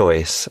resort of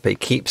choice. But he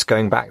keeps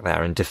going back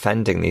there and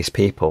defending these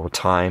people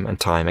time and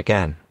time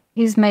again.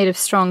 He's made of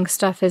strong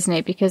stuff, isn't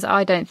he? Because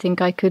I don't think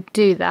I could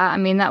do that. I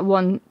mean, that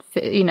one,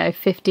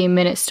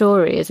 15-minute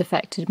story has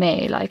affected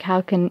me. Like,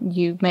 how can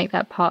you make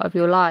that part of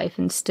your life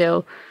and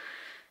still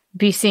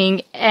be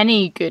seeing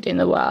any good in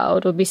the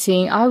world, or be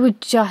seeing, I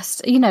would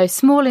just,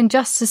 small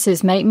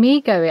injustices make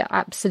me go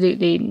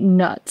absolutely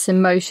nuts,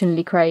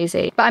 emotionally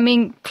crazy. But I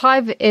mean,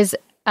 Clive is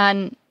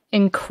an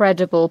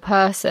incredible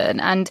person.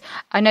 And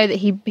I know that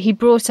he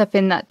brought up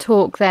in that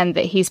talk then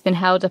that he's been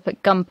held up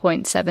at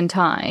gunpoint 7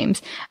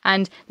 times.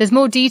 And there's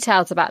more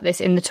details about this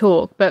in the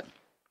talk, but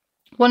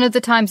one of the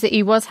times that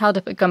he was held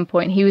up at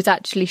gunpoint, he was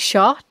actually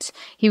shot.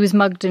 He was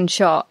mugged and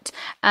shot.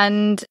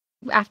 And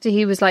after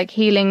he was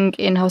healing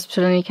in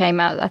hospital and he came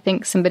out, I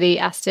think somebody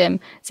asked him,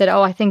 said,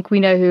 oh, I think we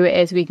know who it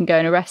is, we can go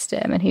and arrest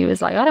him. And he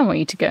was like, I don't want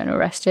you to go and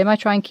arrest him. I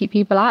try and keep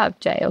people out of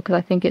jail because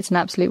I think it's an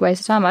absolute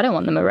waste of time. I don't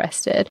want them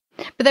arrested.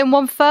 But then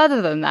one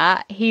further than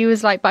that, he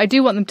was like, but I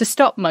do want them to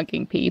stop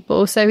mugging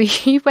people. So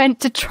he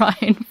went to try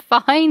and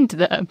find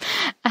them.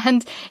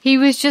 And he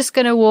was just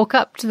going to walk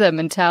up to them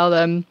and tell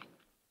them,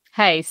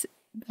 hey,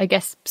 I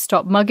guess,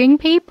 stop mugging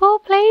people,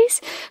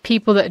 please.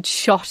 People that had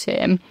shot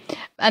him.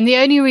 And the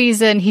only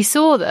reason he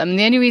saw them,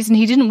 the only reason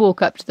he didn't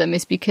walk up to them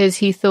is because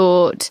he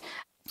thought,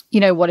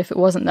 what if it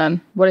wasn't them?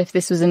 What if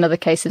this was another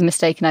case of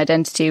mistaken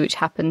identity, which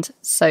happened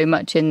so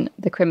much in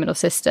the criminal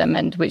system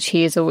and which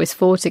he has always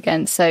fought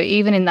against? So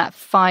even in that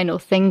final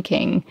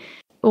thinking,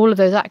 all of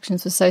those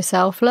actions were so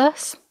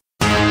selfless.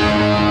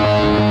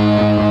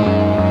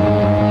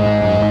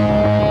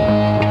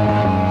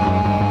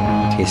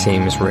 he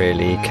seems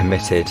really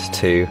committed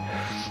to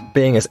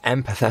being as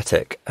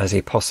empathetic as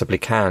he possibly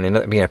can,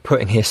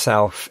 putting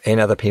himself in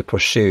other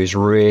people's shoes,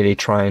 really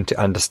trying to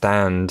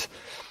understand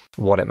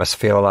what it must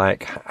feel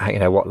like,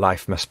 what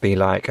life must be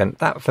like. And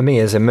that for me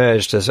has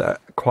emerged as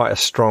quite a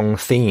strong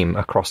theme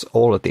across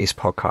all of these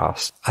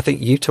podcasts. I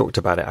think you talked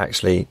about it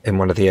actually in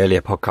one of the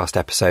earlier podcast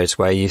episodes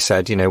where you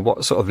said,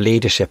 what sort of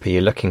leadership are you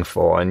looking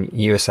for? And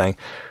you were saying,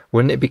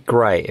 wouldn't it be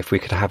great if we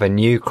could have a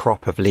new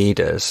crop of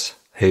leaders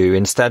who,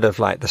 instead of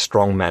like the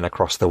strong men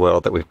across the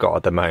world that we've got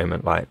at the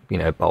moment, like,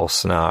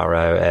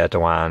 Bolsonaro,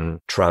 Erdogan,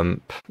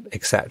 Trump,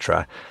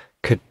 etc.,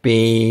 could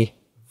be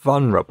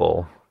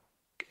vulnerable,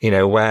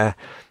 where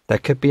there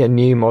could be a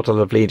new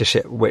model of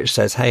leadership which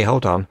says, hey,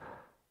 hold on,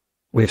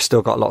 we've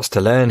still got lots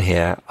to learn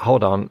here.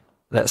 Hold on,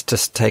 let's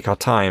just take our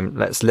time.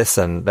 Let's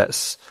listen.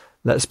 Let's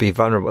be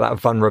vulnerable. That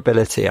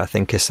vulnerability, I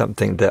think, is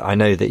something that I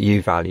know that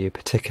you value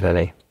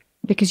particularly.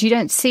 Because you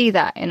don't see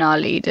that in our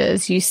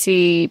leaders. You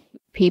see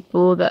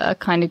people that are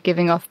kind of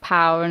giving off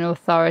power and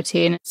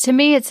authority. And to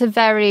me, it's a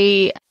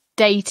very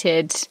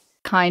dated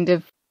kind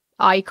of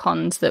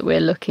icons that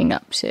we're looking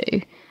up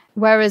to.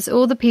 Whereas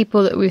all the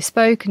people that we've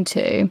spoken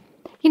to,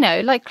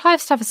 like Clive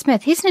Stafford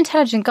Smith, he's an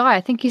intelligent guy.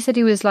 I think he said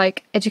he was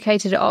like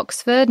educated at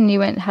Oxford and he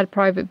had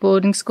private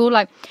boarding school.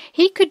 Like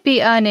he could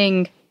be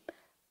earning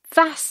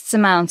vast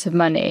amounts of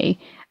money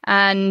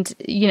and,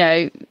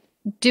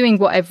 doing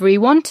whatever he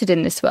wanted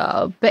in this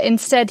world. But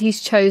instead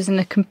he's chosen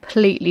a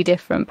completely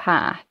different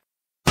path.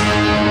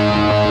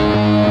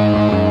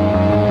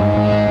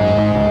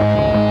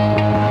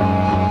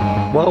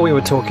 While we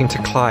were talking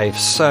to Clive,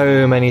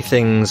 so many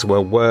things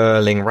were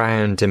whirling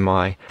round in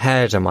my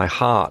head and my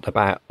heart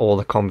about all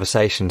the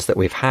conversations that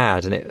we've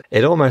had. And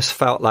it almost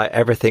felt like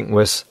everything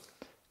was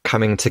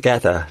coming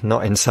together,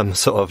 not in some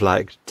sort of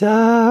like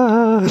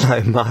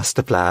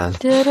master plan.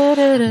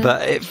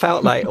 But it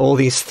felt like all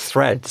these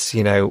threads,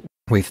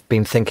 we've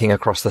been thinking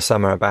across the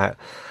summer about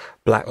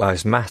Black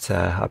Lives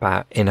Matter,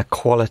 about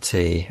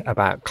inequality,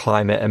 about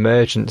climate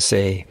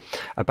emergency,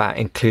 about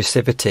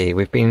inclusivity.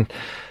 We've been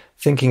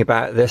thinking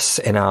about this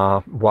in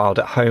our Wild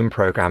at Home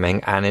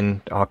programming and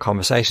in our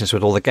conversations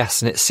with all the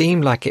guests, and it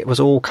seemed like it was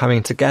all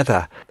coming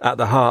together. At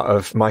the heart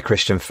of my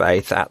Christian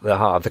faith, at the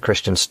heart of the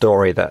Christian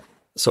story that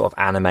sort of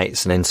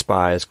animates and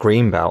inspires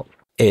Greenbelt,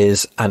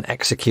 is an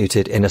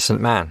executed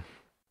innocent man.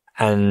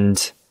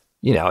 And,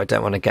 I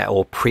don't want to get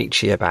all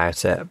preachy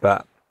about it,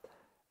 but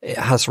it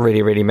has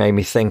really, really made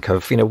me think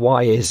of,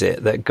 why is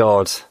it that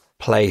God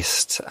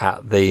placed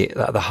at the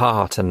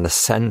heart and the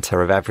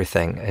center of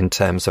everything in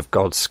terms of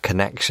God's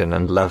connection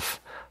and love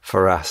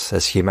for us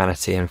as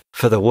humanity and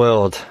for the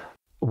world?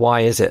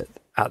 Why is it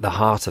at the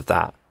heart of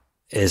that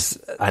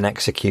is an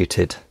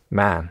executed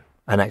man,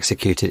 an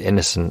executed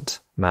innocent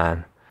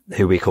man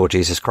who we call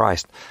Jesus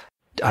Christ?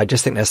 I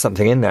just think there's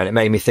something in there, and it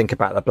made me think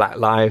about the Black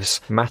Lives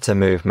Matter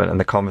movement and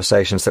the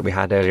conversations that we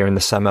had earlier in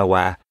the summer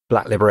where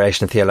Black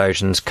liberation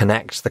theologians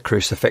connect the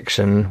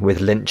crucifixion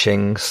with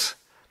lynchings.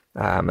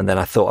 And then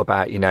I thought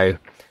about,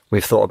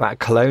 we've thought about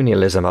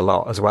colonialism a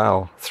lot as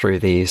well through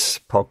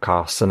these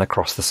podcasts and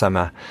across the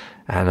summer.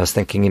 And I was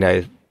thinking,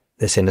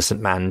 this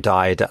innocent man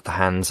died at the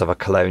hands of a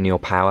colonial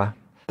power,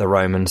 the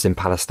Romans in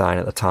Palestine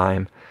at the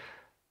time.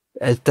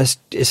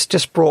 It's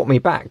just brought me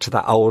back to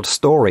that old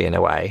story in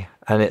a way.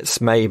 And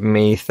it's made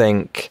me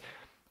think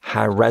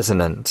how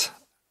resonant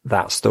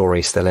that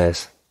story still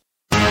is.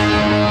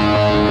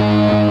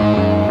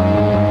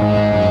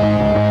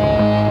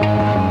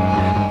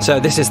 So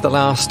this is the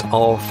last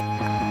of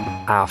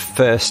our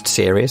first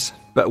series,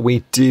 but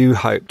we do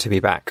hope to be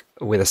back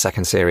with a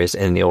second series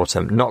in the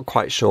autumn. Not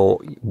quite sure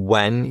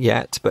when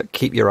yet, but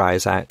keep your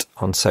eyes out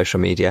on social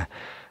media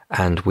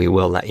and we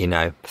will let you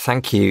know.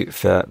 Thank you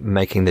for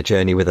making the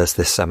journey with us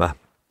this summer.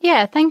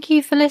 Yeah, thank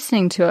you for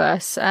listening to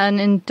us and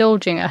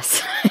indulging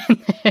us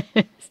in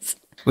this.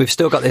 We've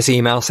still got this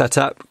email set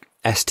up,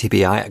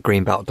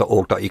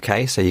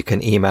 stbi@greenbelt.org.uk, so you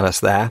can email us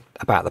there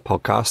about the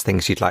podcast,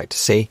 things you'd like to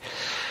see.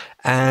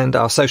 And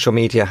our social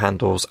media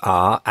handles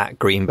are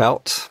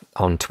 @Greenbelt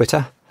on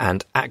Twitter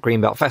and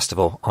 @Greenbelt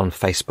Festival on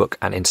Facebook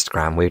and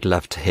Instagram. We'd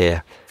love to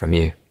hear from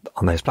you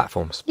on those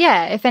platforms.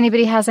 Yeah, if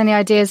anybody has any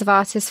ideas of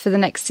artists for the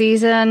next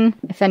season,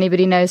 if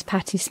anybody knows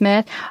Patti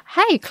Smith.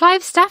 Hey,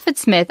 Clive Stafford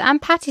Smith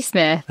and Patti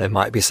Smith. There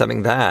might be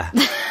something there.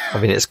 I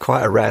mean, it's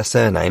quite a rare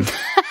surname.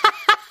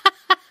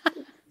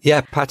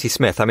 Yeah, Patti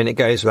Smith. I mean, it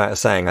goes without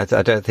saying. I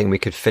don't think we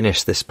could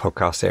finish this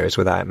podcast series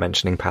without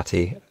mentioning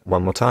Patti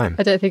one more time.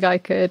 I don't think I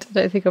could. I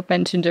don't think I've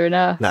mentioned her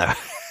enough. No.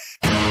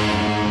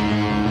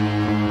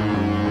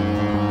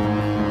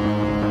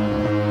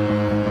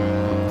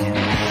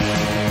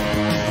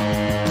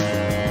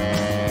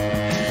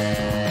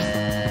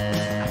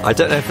 I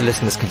don't know if the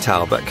listeners can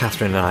tell, but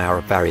Katherine and I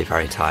are very,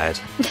 very tired.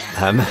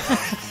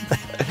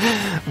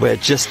 We're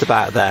just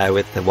about there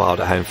with the Wild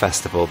at Home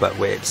Festival, but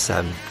it's,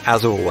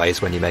 as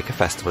always, when you make a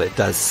festival, it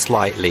does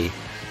slightly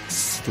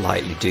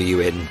do you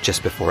in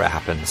just before it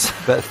happens.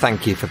 But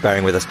thank you for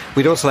bearing with us.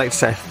 We'd also like to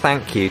say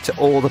thank you to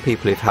all the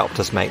people who've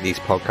helped us make these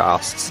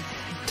podcasts.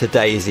 to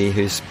Daisy,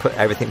 who's put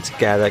everything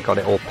together, got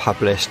it all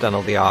published, done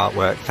all the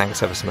artwork.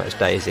 Thanks ever so much,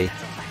 Daisy.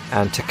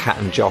 And to Kat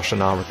and Josh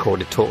and our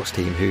Recorded Talks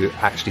team, who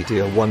actually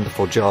do a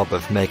wonderful job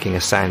of making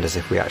us sound as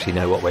if we actually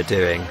know what we're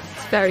doing.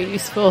 It's very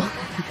useful.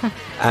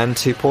 And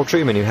to Paul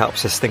Truman, who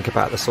helps us think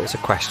about the sorts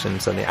of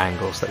questions and the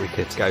angles that we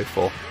could go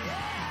for.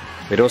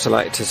 We'd also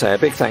like to say a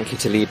big thank you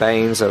to Lee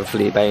Baines of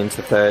Lee Baines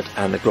III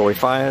and the Glory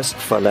Fires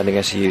for letting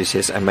us use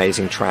his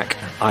amazing track,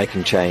 I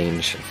Can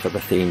Change, for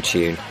the theme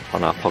tune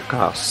on our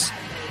podcasts.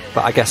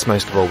 But I guess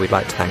most of all, we'd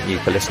like to thank you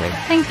for listening.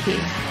 Thank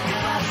you.